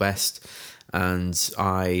Crucible Best, and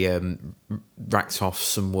I racked off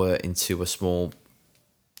some wort into a small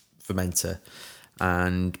fermenter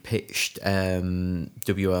and pitched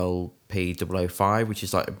WLP 005, which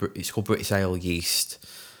is it's called British Ale yeast.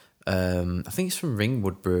 I think it's from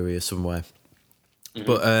Ringwood Brewery or somewhere. Mm-hmm.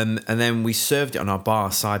 But and then we served it on our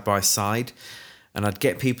bar side by side, and I'd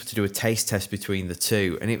get people to do a taste test between the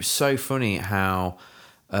two, and it was so funny how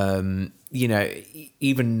even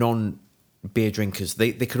beer drinkers,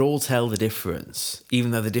 they could all tell the difference,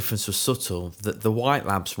 even though the difference was subtle. The White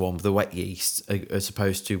Labs one, the wet yeast, as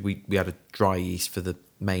opposed to we had a dry yeast for the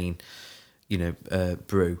main,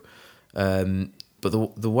 brew. But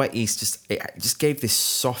the wet yeast just gave this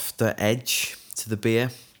softer edge to the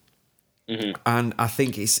beer. Mm-hmm. And I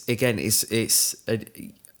think I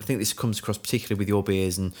think this comes across particularly with your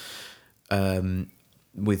beers and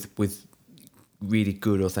with really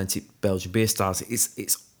good authentic Belgian beer styles.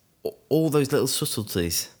 It's all those little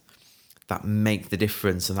subtleties that make the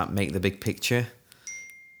difference and that make the big picture.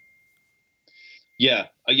 Yeah,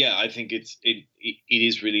 I think it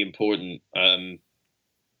is really important, and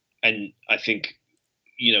I think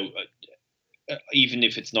even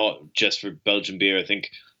if it's not just for Belgian beer, I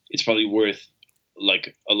think it's probably worth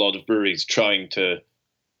like a lot of breweries trying to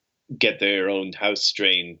get their own house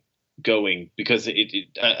strain going, because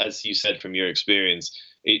it as you said from your experience,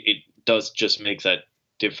 it does just make that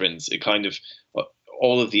difference. It kind of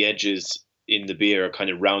all of the edges in the beer are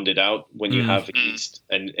kind of rounded out when you have yeast,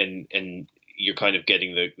 and you're kind of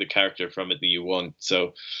getting the character from it that you want.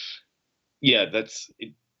 So yeah, that's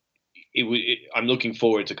it. I'm looking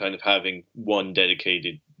forward to kind of having one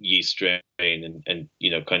dedicated yeast strain and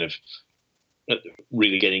kind of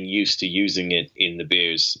really getting used to using it in the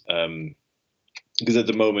beers, because at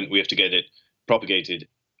the moment we have to get it propagated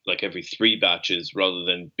like every 3 batches rather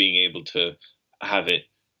than being able to have it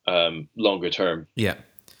longer term. Yeah.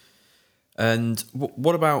 And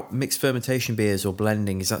what about mixed fermentation beers or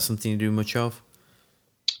blending? Is that something you do much of?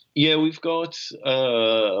 Yeah, we've got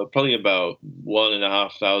probably about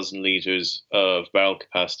 1,500 liters of barrel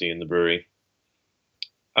capacity in the brewery.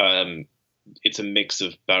 It's a mix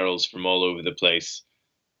of barrels from all over the place.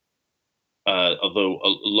 Although a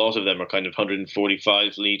lot of them are kind of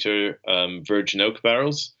 145 liter virgin oak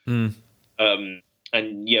barrels. And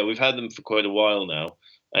yeah, we've had them for quite a while now,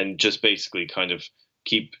 and just basically kind of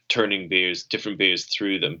keep turning different beers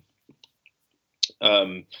through them.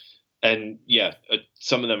 And yeah,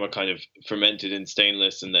 some of them are kind of fermented in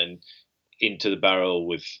stainless and then into the barrel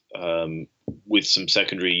with some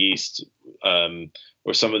secondary yeast,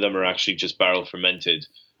 or some of them are actually just barrel fermented.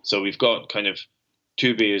 So we've got kind of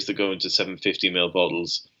 2 beers that go into 750ml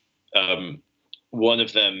bottles. One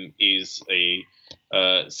of them is a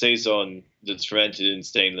saison that's fermented in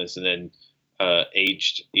stainless and then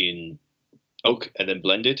aged in oak and then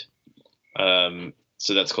blended.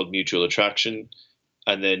 So that's called Mutual Attraction.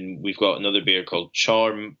 And then we've got another beer called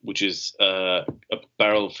Charm, which is a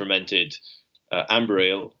barrel fermented amber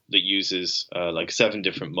ale that uses like 7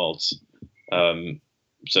 different malts.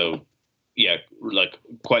 So yeah, like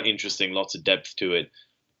quite interesting, lots of depth to it,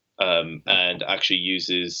 and actually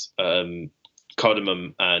uses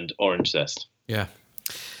cardamom and orange zest. Yeah.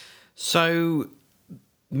 So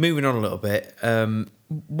moving on a little bit,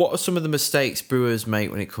 what are some of the mistakes brewers make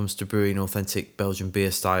when it comes to brewing authentic Belgian beer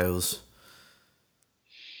styles?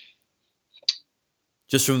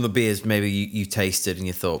 Just from the beers maybe you tasted and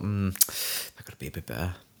you thought, that could be a bit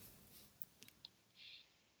better.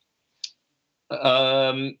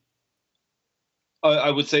 I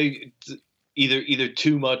would say either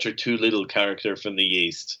too much or too little character from the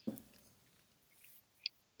yeast.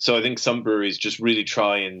 So I think some breweries just really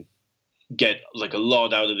try and get like a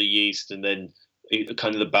lot out of the yeast, and then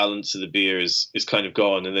kind of the balance of the beer is kind of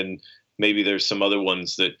gone. And then maybe there's some other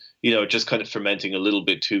ones that, just kind of fermenting a little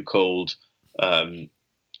bit too cold, and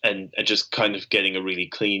just kind of getting a really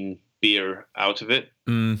clean beer out of it.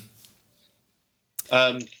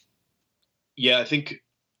 Yeah, I think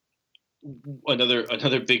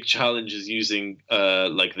another big challenge is using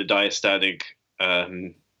like the diastatic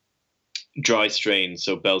dry strain,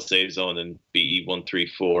 so Belle Saison and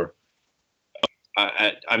BE134.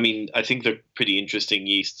 I mean, I think they're pretty interesting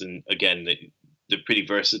yeasts, and again, they're pretty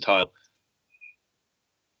versatile.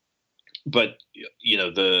 But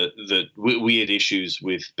we had issues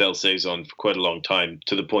with Belle Saison for quite a long time,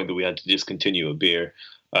 to the point that we had to discontinue a beer,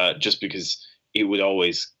 just because it would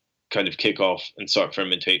always kind of kick off and start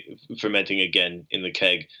fermenting again in the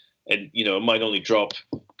keg. And, it might only drop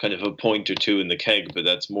kind of a point or 2 in the keg, but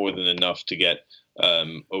that's more than enough to get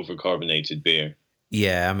overcarbonated beer.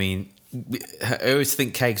 Yeah, I mean, I always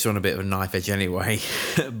think kegs are on a bit of a knife edge anyway.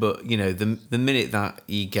 But, the minute that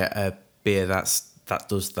you get a beer that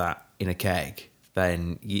does that in a keg,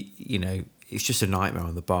 then, it's just a nightmare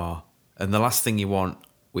on the bar. And the last thing you want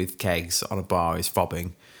with kegs on a bar is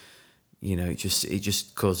fobbing. It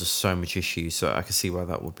just causes so much issues. So I can see why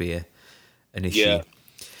that would be an issue.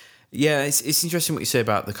 Yeah, it's interesting what you say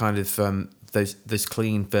about the kind of those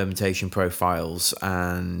clean fermentation profiles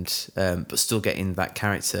and but still getting that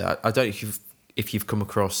character. I don't know if you've come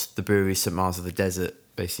across the brewery St. Mars of the Desert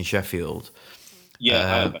based in Sheffield.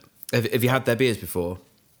 Yeah, Have you had their beers before?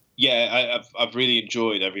 I've really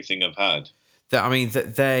enjoyed everything I've had.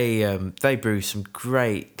 They brew some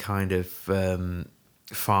great kind of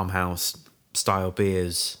farmhouse style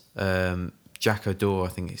beers. Jack O'Dore, I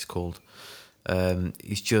think it's called.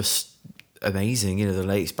 It's just amazing. The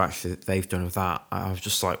latest batch that they've done of that, I was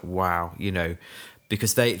just like, wow.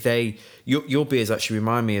 Because your beers actually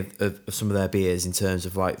remind me of some of their beers in terms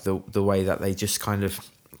of like the way that they just kind of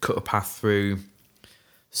cut a path through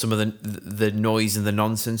some of the noise and the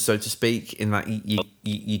nonsense, so to speak. In that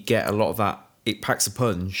you get a lot of that. It packs a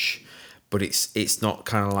punch, but it's not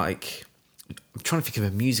kind of like, I'm trying to think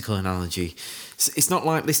of a musical analogy. It's not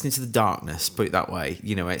like listening to The Darkness, put it that way.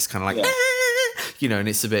 It's kind of like, and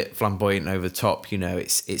it's a bit flamboyant over the top.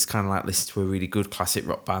 It's kind of like listening to a really good classic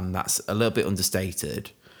rock band that's a little bit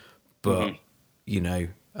understated, but yeah.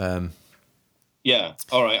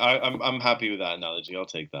 All right. I'm happy with that analogy. I'll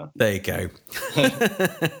take that. There you go.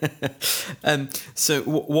 So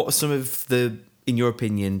what are some of in your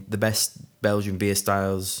opinion, the best Belgian beer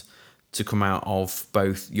styles to come out of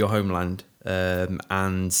both your homeland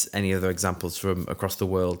and any other examples from across the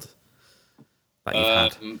world that you've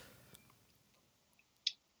had?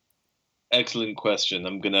 Excellent question.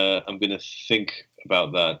 I'm gonna think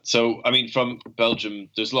about that. So, I mean, from Belgium,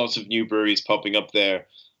 there's lots of new breweries popping up there,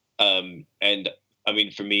 and I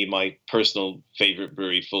mean, for me, my personal favorite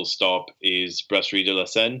brewery, full stop, is Brasserie de la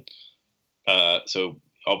Seine. So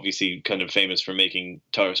obviously, kind of famous for making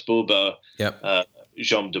Taurus Bulba,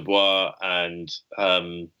 Jambe de Bois, and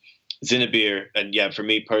Zinnebeer. And yeah, for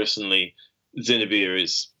me personally, Zinnebeer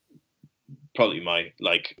is probably my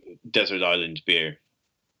desert island beer.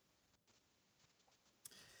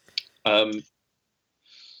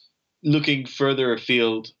 Looking further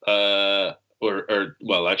afield, or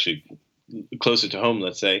well, actually closer to home,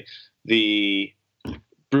 let's say, the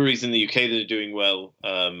breweries in the UK that are doing well,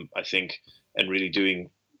 I think, and really doing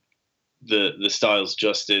the styles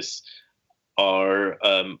justice are,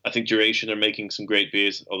 I think Duration are making some great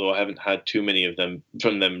beers, although I haven't had too many of them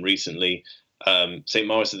from them recently. St.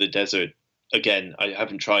 Maurice of the Desert, again, I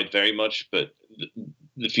haven't tried very much, but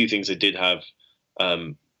the few things I did have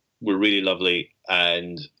were really lovely.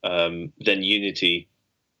 And then Unity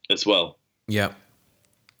as well. Yeah,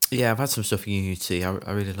 I've had some stuff in Unity.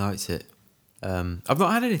 I really liked it. I've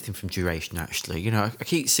not had anything from Duration, actually. I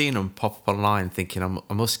keep seeing them pop up online thinking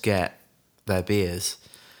I must get their beers.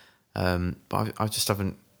 But I just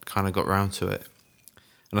haven't kind of got round to it.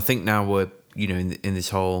 And I think now we're, in this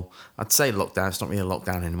whole, I'd say lockdown. It's not really a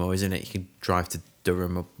lockdown anymore, isn't it? You can drive to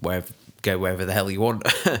Durham or go wherever the hell you want.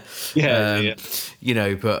 Yeah.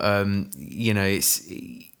 But it's,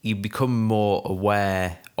 you become more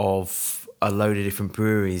aware of a load of different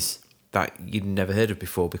breweries that you'd never heard of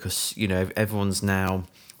before, because everyone's now,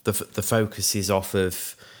 the focus is off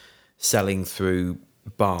of selling through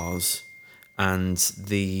bars and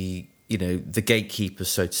the gatekeepers,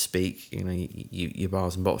 so to speak, your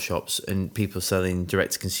bars and bottle shops, and people selling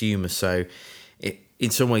direct to consumer. So in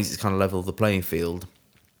some ways it's kind of level the playing field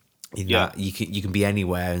in that you can be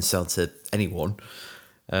anywhere and sell to anyone,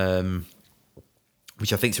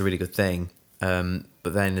 which I think is a really good thing.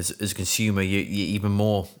 But then as a consumer, you're even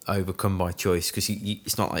more overcome by choice, because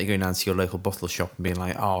it's not like you're going down to your local bottle shop and being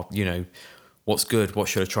like, oh, what's good? What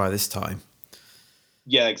should I try this time?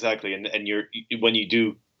 Yeah, exactly. And when you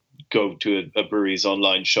do go to a brewery's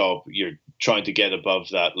online shop, you're trying to get above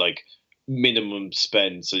that minimum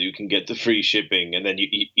spend so you can get the free shipping, and then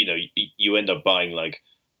you end up buying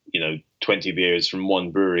 20 beers from one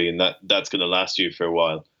brewery, and that's going to last you for a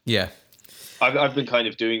while. Yeah. I've been kind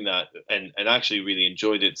of doing that and actually really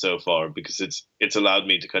enjoyed it so far, because it's allowed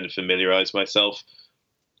me to kind of familiarize myself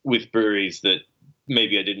with breweries that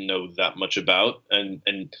maybe I didn't know that much about, and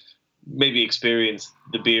maybe experience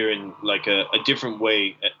the beer in a different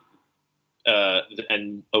way,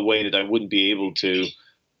 and a way that I wouldn't be able to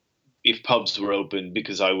if pubs were open,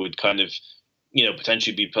 because I would kind of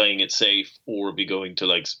potentially be playing it safe, or be going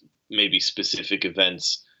to maybe specific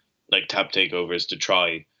events like tap takeovers to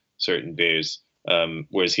try certain beers,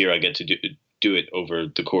 whereas here I get to do it over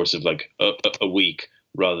the course of a week,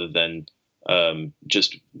 rather than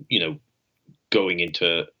just going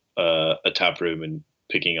into a tap room and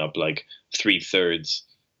picking up 3/3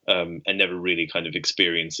 and never really kind of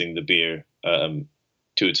experiencing the beer to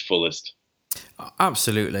its fullest.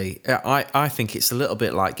 Absolutely. I think it's a little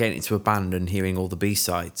bit like getting into a band and hearing all the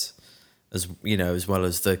B-sides, as well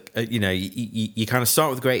as the you kind of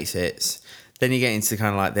start with the greatest hits, Then you get into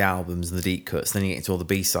kind of like the albums and the deep cuts. Then you get into all the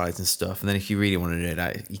B-sides and stuff. And then if you really want to know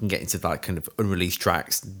that, you can get into like kind of unreleased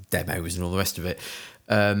tracks, demos, and all the rest of it.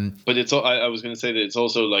 But it's all, I was going to say that it's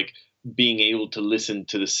also like being able to listen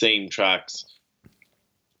to the same tracks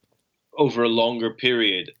over a longer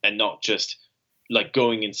period and not just like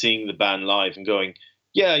going and seeing the band live and going,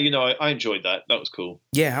 yeah, I enjoyed that. That was cool.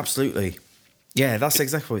 Yeah, absolutely. Yeah, that's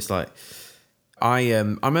exactly what it's like. I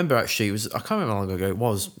remember actually, I can't remember how long ago it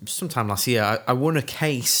was, sometime last year, I won a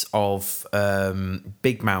case of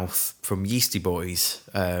Big Mouth from Yeasty Boys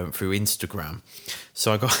through Instagram.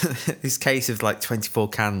 So I got this case of like 24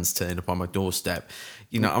 cans turned up on my doorstep.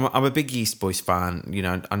 I'm a big Yeasty Boys fan.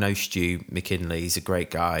 I know Stu McKinley, he's a great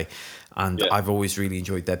guy, and I've always really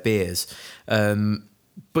enjoyed their beers.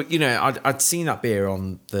 But I'd seen that beer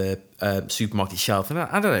on the supermarket shelf, and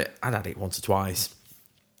I'd had it once or twice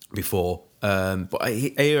before. But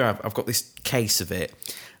here I've got this case of it,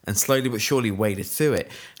 and slowly but surely waded through it,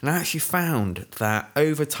 and I actually found that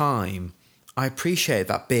over time I appreciated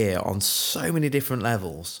that beer on so many different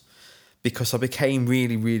levels because I became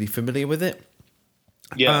really, really familiar with it.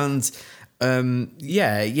 Yeah. And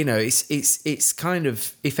it's kind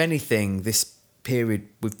of, if anything, this period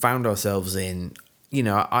we've found ourselves in,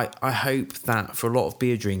 I hope that for a lot of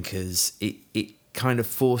beer drinkers, it kind of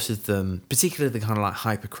forces them, particularly the kind of like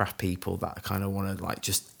hypercraft people that kind of want to like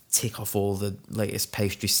just tick off all the latest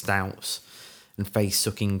pastry stouts and face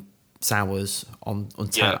sucking sours on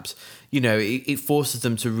taps. It forces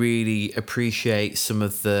them to really appreciate some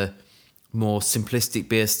of the more simplistic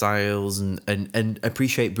beer styles and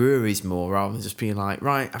appreciate breweries more rather than just being like,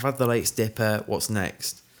 right, I've had the latest dipper, what's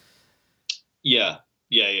next? Yeah,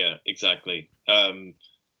 exactly. I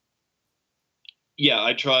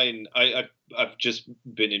try and I've just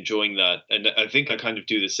been enjoying that, and I think I kind of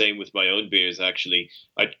do the same with my own beers. Actually,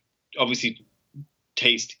 I obviously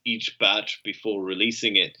taste each batch before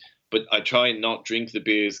releasing it, but I try and not drink the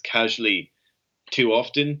beers casually too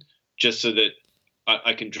often, just so that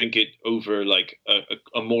I can drink it over like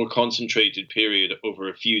a more concentrated period over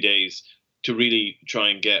a few days to really try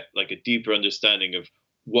and get like a deeper understanding of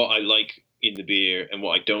what I like in the beer and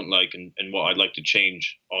what I don't like, and what I'd like to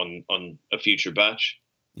change on a future batch.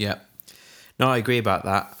 Yeah. No, I agree about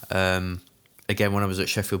that. Again, when I was at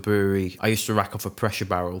Sheffield Brewery, I used to rack off a pressure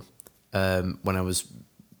barrel when I was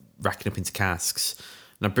racking up into casks,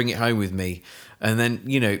 and I'd bring it home with me. And then,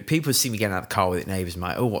 people would see me getting out of the car with it, neighbours, and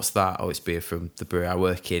like, oh, what's that? Oh, it's beer from the brewery I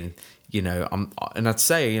work in. And I'd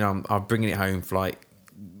say, I'm bringing it home for like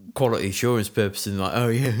quality assurance purposes, and like, oh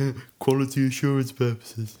yeah, quality assurance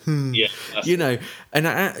purposes. Yeah, and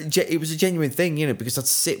it was a genuine thing, because I'd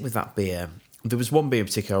sit with that beer. There was one beer in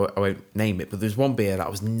particular, I won't name it, but there's one beer that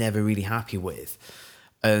I was never really happy with.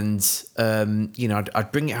 And,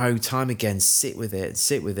 I'd bring it home time again, sit with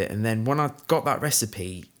it. And then when I got that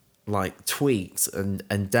recipe, like tweaked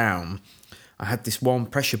and down, I had this one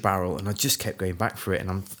pressure barrel and I just kept going back for it.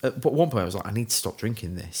 And at one point I was like, I need to stop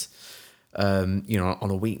drinking this, on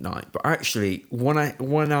a weeknight. But actually, when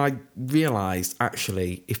I realised,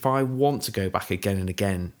 actually, if I want to go back again and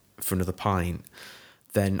again for another pint,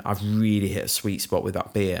 then I've really hit a sweet spot with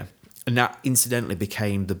that beer. And that incidentally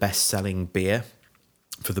became the best-selling beer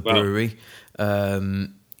for the brewery.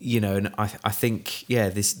 And I think,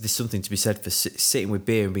 there's something to be said for sitting with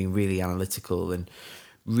beer and being really analytical and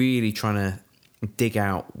really trying to dig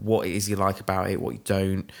out what it is you like about it, what you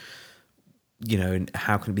don't, and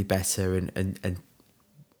how can it be better. And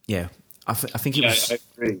yeah, I think it was. I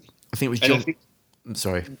agree. I think it was John.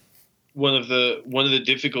 Sorry. One of the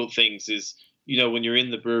difficult things is, when you're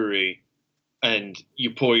in the brewery and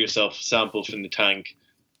you pour yourself a sample from the tank,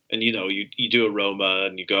 and you do aroma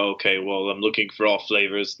and you go, okay, well, I'm looking for off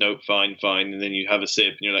flavors. Nope, fine. And then you have a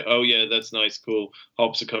sip and you're like, oh yeah, that's nice, cool.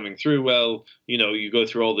 Hops are coming through well. You go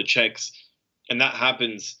through all the checks, and that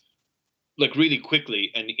happens like really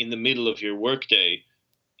quickly and in the middle of your workday,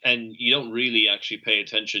 and you don't really actually pay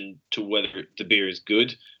attention to whether the beer is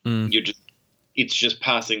good. It's just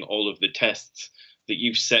passing all of the tests that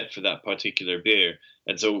you've set for that particular beer.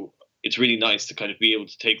 And so it's really nice to kind of be able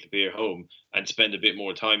to take the beer home and spend a bit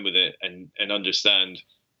more time with it and understand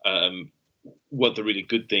what the really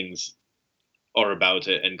good things are about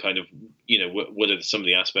it, and kind of, what are some of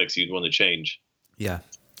the aspects you'd want to change. Yeah.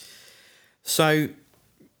 So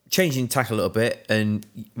changing tack a little bit, and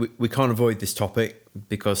we can't avoid this topic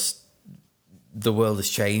because the world has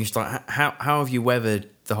changed. Like, how have you weathered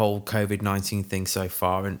the whole COVID-19 thing so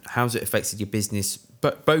far, and how's it affected your business,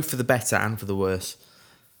 but both for the better and for the worse?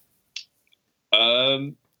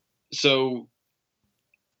 So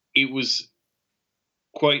it was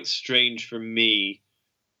quite strange for me.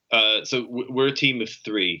 So we're a team of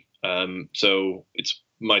three. So it's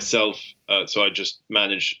myself. So I just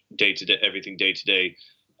manage day to day, everything day to day,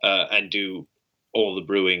 and do all the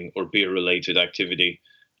brewing or beer related activity.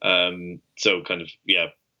 So kind of, yeah,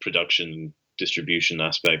 production, distribution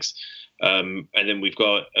aspects. And then we've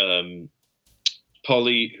got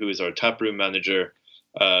Polly, who is our taproom manager,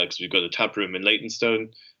 because we've got a taproom in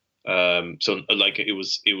Leytonstone. So like it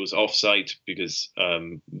was off site because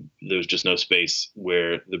there was just no space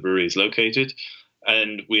where the brewery is located.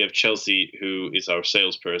 And we have Chelsea, who is our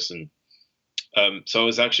salesperson. So I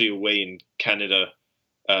was actually away in Canada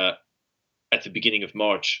at the beginning of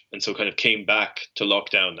March, and so kind of came back to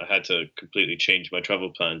lockdown. I had to completely change my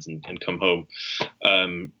travel plans and come home.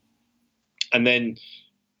 And then,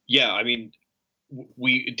 yeah, I mean,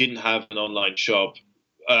 we didn't have an online shop.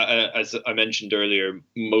 As I mentioned earlier,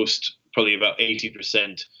 probably about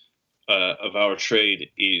 80% of our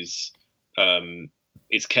trade is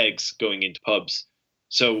kegs going into pubs.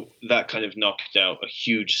 So that kind of knocked out a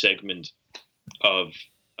huge segment of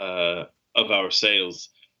our sales.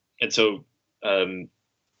 And so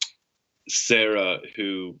Sarah,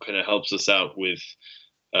 who kind of helps us out with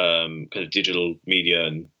kind of digital media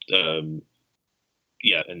and and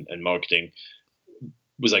marketing,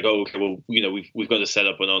 was like, oh, okay, well, we've got to set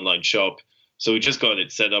up an online shop. So we just got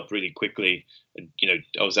it set up really quickly. And,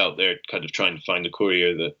 I was out there kind of trying to find a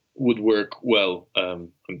courier that would work well.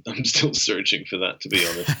 I'm still searching for that, to be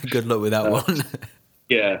honest. Good luck with that one.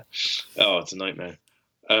 Yeah. Oh, it's a nightmare.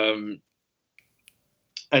 And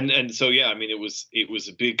so, yeah, I mean, it was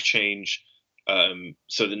a big change.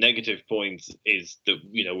 So the negative point is that,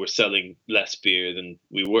 we're selling less beer than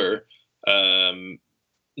we were.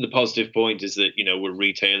 The positive point is that, we're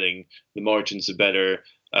retailing, the margins are better.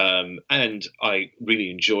 And I really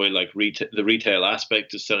enjoy the retail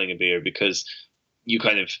aspect of selling a beer, because you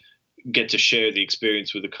kind of get to share the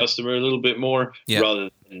experience with the customer a little bit more,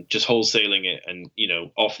 rather than just wholesaling it and,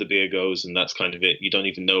 off the beer goes and that's kind of it. You don't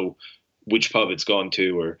even know which pub it's gone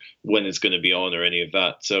to or when it's going to be on or any of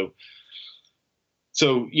that. So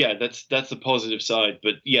yeah, that's the positive side.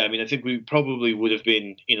 But yeah, I mean, I think we probably would have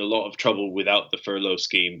been in a lot of trouble without the furlough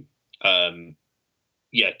scheme.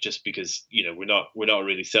 Just because we're not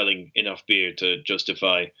really selling enough beer to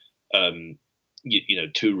justify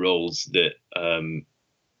two roles that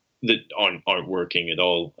aren't working at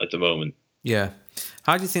all at the moment. Yeah.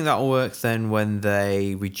 How do you think that will work then when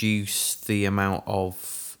they reduce the amount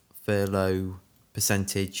of furlough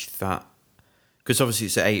percentage that? Because obviously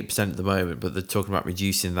it's at 8% at the moment, but they're talking about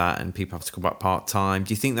reducing that and people have to come back part-time.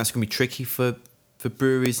 Do you think that's going to be tricky for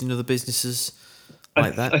breweries and other businesses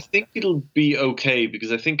like that? I think it'll be okay,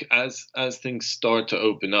 because I think as things start to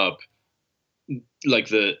open up, like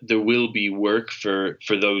there will be work for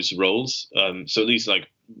those roles. So at least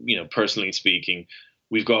personally speaking,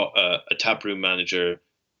 we've got a taproom manager.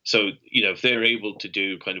 So, if they're able to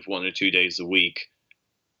do kind of 1 or 2 days a week,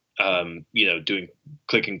 doing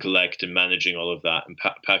click and collect and managing all of that and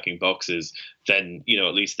packing boxes, then,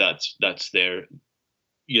 at least that's their,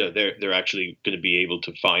 they're actually going to be able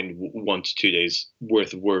to find 1 to 2 days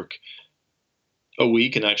worth of work a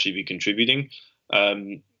week and actually be contributing.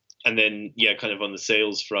 And then, kind of on the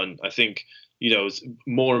sales front, I think,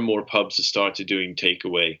 more and more pubs have started doing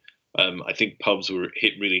takeaway. I think pubs were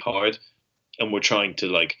hit really hard, and we're trying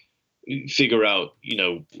to figure out,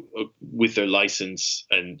 with their license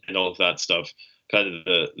and all of that stuff, kind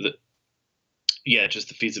of just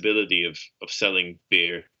the feasibility of selling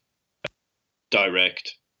beer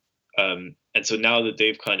direct. And so now that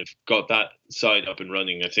they've kind of got that side up and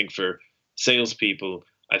running, I think for salespeople,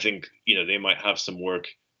 I think, they might have some work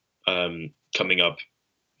coming up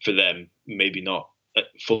for them, maybe not at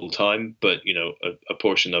full time, but, a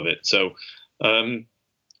portion of it. So, I'm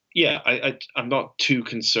not too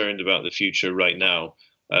concerned about the future right now.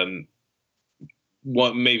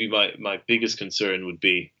 What maybe my biggest concern would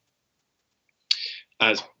be,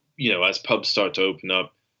 as pubs start to open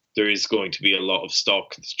up, there is going to be a lot of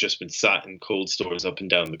stock that's just been sat in cold stores up and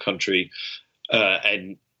down the country,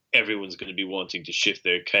 and everyone's going to be wanting to shift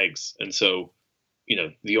their kegs. And so,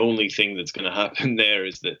 the only thing that's going to happen there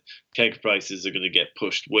is that keg prices are going to get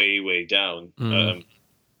pushed way, way down,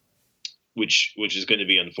 which is going to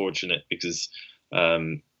be unfortunate, because,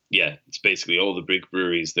 it's basically all the big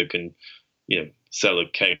breweries that can, sell a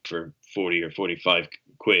keg for 40 or 45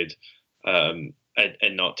 quid, and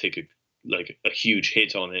not take a huge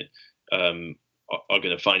hit on it, are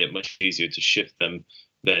going to find it much easier to shift them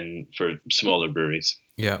than for smaller breweries.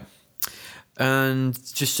 Yeah. And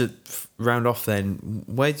just to round off then,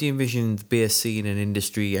 where do you envision the beer scene and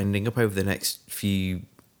industry ending up over the next few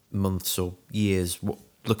months or years?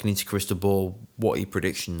 Looking into crystal ball, what are your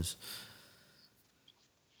predictions?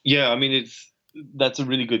 Yeah, I mean, that's a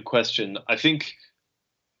really good question. I think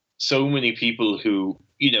so many people who,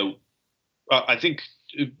 I think,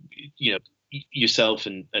 uh, yourself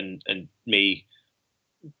and me,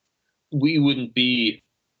 we wouldn't be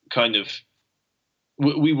kind of,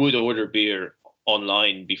 we would order beer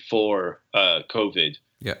online before COVID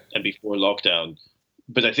Yeah. and before lockdown.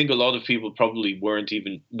 But I think a lot of people probably weren't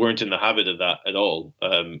in the habit of that at all,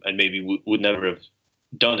 and maybe would never have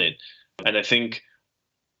done it. And I think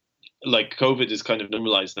like COVID has kind of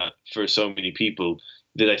normalized that for so many people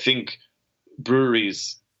that I think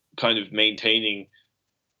breweries kind of maintaining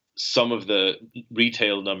some of the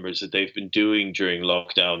retail numbers that they've been doing during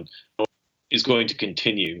lockdown is going to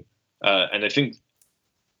continue. And I think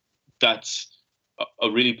that's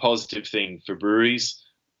a really positive thing for breweries.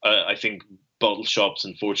 I think bottle shops,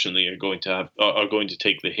 unfortunately, are going to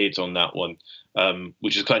take the hit on that one,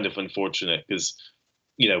 which is kind of unfortunate because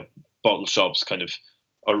bottle shops kind of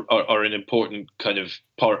are an important kind of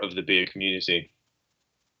part of the beer community.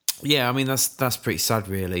 Yeah, I mean that's pretty sad,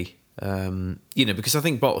 really. Because I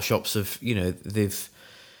think bottle shops have, they've.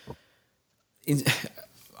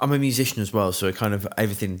 I'm a musician as well, so it kind of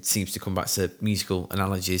everything seems to come back to musical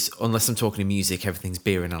analogies. Unless I'm talking music, everything's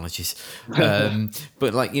beer analogies.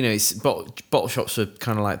 But like it's bottle shops are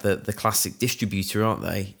kind of like the classic distributor, aren't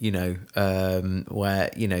they?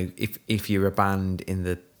 Where if you're a band in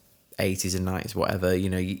the 80s and 90s, whatever,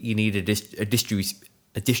 you need a distributor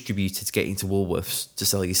to get into Woolworths to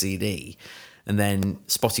sell your CD, and then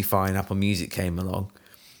Spotify and Apple Music came along.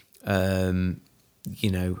 And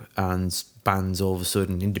bands all of a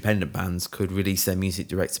sudden, independent bands could release their music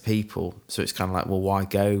direct to people. So it's kind of like, well, why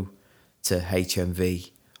go to HMV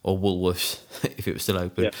or Woolworths if it was still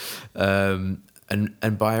open,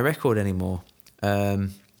 and buy a record anymore?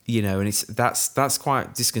 And that's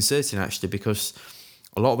quite disconcerting actually, because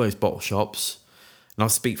a lot of those bottle shops, and I'll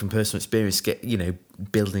speak from personal experience, get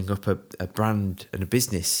building up a brand and a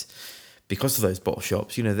business because of those bottle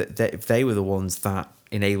shops. They were the ones that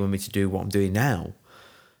enable me to do what I'm doing now.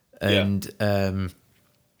 And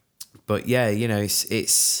but yeah,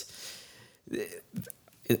 it's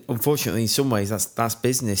unfortunately in some ways that's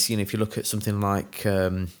business. If you look at something like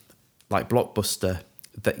Blockbuster,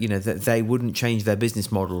 that they wouldn't change their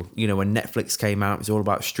business model. When Netflix came out, it was all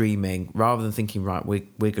about streaming, rather than thinking, right, we're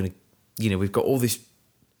going to, we've got all this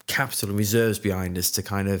capital and reserves behind us to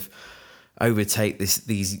kind of overtake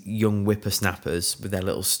these young whippersnappers with their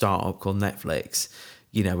little startup called Netflix,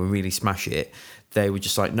 and really smash it. They were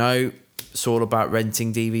just like, no, it's all about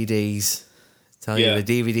renting DVDs. Tell you, the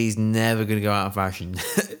DVD's never going to go out of fashion,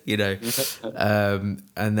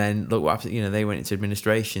 and then look what happened. They went into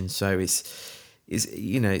administration, so it's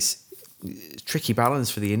a tricky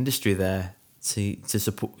balance for the industry there to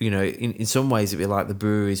support. In some ways, it'd be like the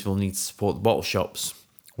breweries will need to support the bottle shops,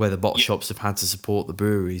 where the bottle shops have had to support the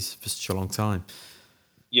breweries for such a long time.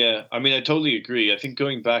 Yeah, I mean, I totally agree. I think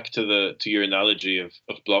going back to your analogy of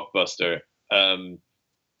Blockbuster and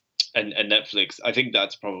Netflix, I think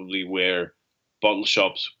that's probably where bottle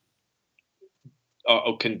shops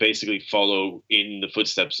can basically follow in the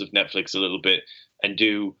footsteps of Netflix a little bit and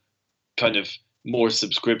do kind of more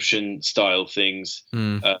subscription style things,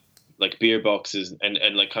 like beer boxes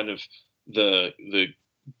and like kind of the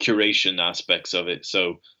curation aspects of it.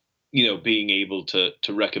 So, being able to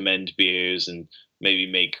recommend beers and maybe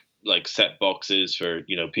make like set boxes for,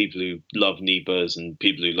 people who love NEPAs and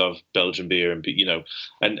people who love Belgian beer and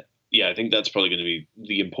yeah, I think that's probably going to be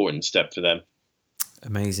the important step for them.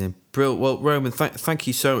 Amazing. Brilliant. Well, Roman, thank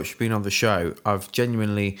you so much for being on the show. I've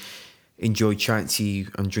genuinely enjoyed chatting to you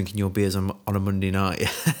and drinking your beers on a Monday night.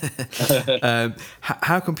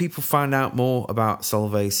 How can people find out more about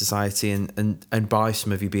Solvay Society and buy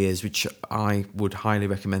some of your beers, which I would highly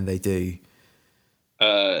recommend they do?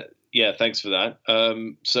 Yeah, thanks for that.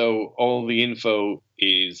 So all the info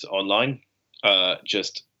is online,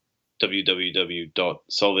 just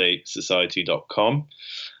www.solvaysociety.com.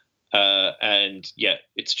 And yeah,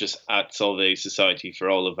 it's just at Solvay Society for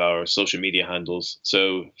all of our social media handles.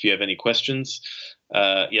 So if you have any questions,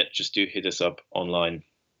 just do hit us up online.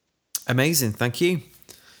 Amazing. Thank you.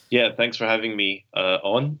 Yeah, thanks for having me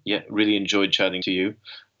on. Yeah, really enjoyed chatting to you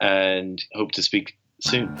and hope to speak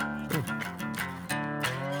soon.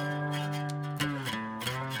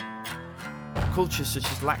 Cultures such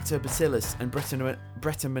as Lactobacillus and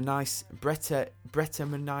Brettanomyces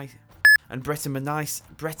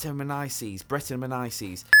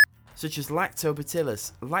such as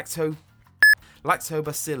Lactobacillus,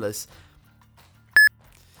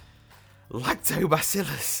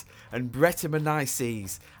 and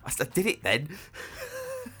Brettanomyces. I did it then.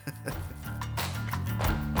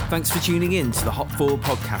 Thanks for tuning in to the Hop Forward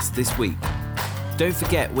podcast this week. Don't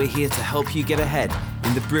forget, we're here to help you get ahead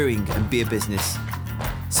in the brewing and beer business.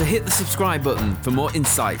 So hit the subscribe button for more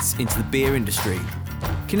insights into the beer industry.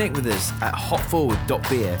 Connect with us at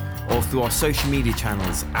hopforward.beer or through our social media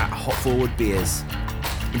channels at hopforwardbeers.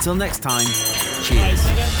 Until next time, cheers.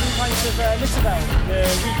 I get 3 pints of Litterbell,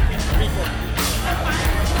 the week.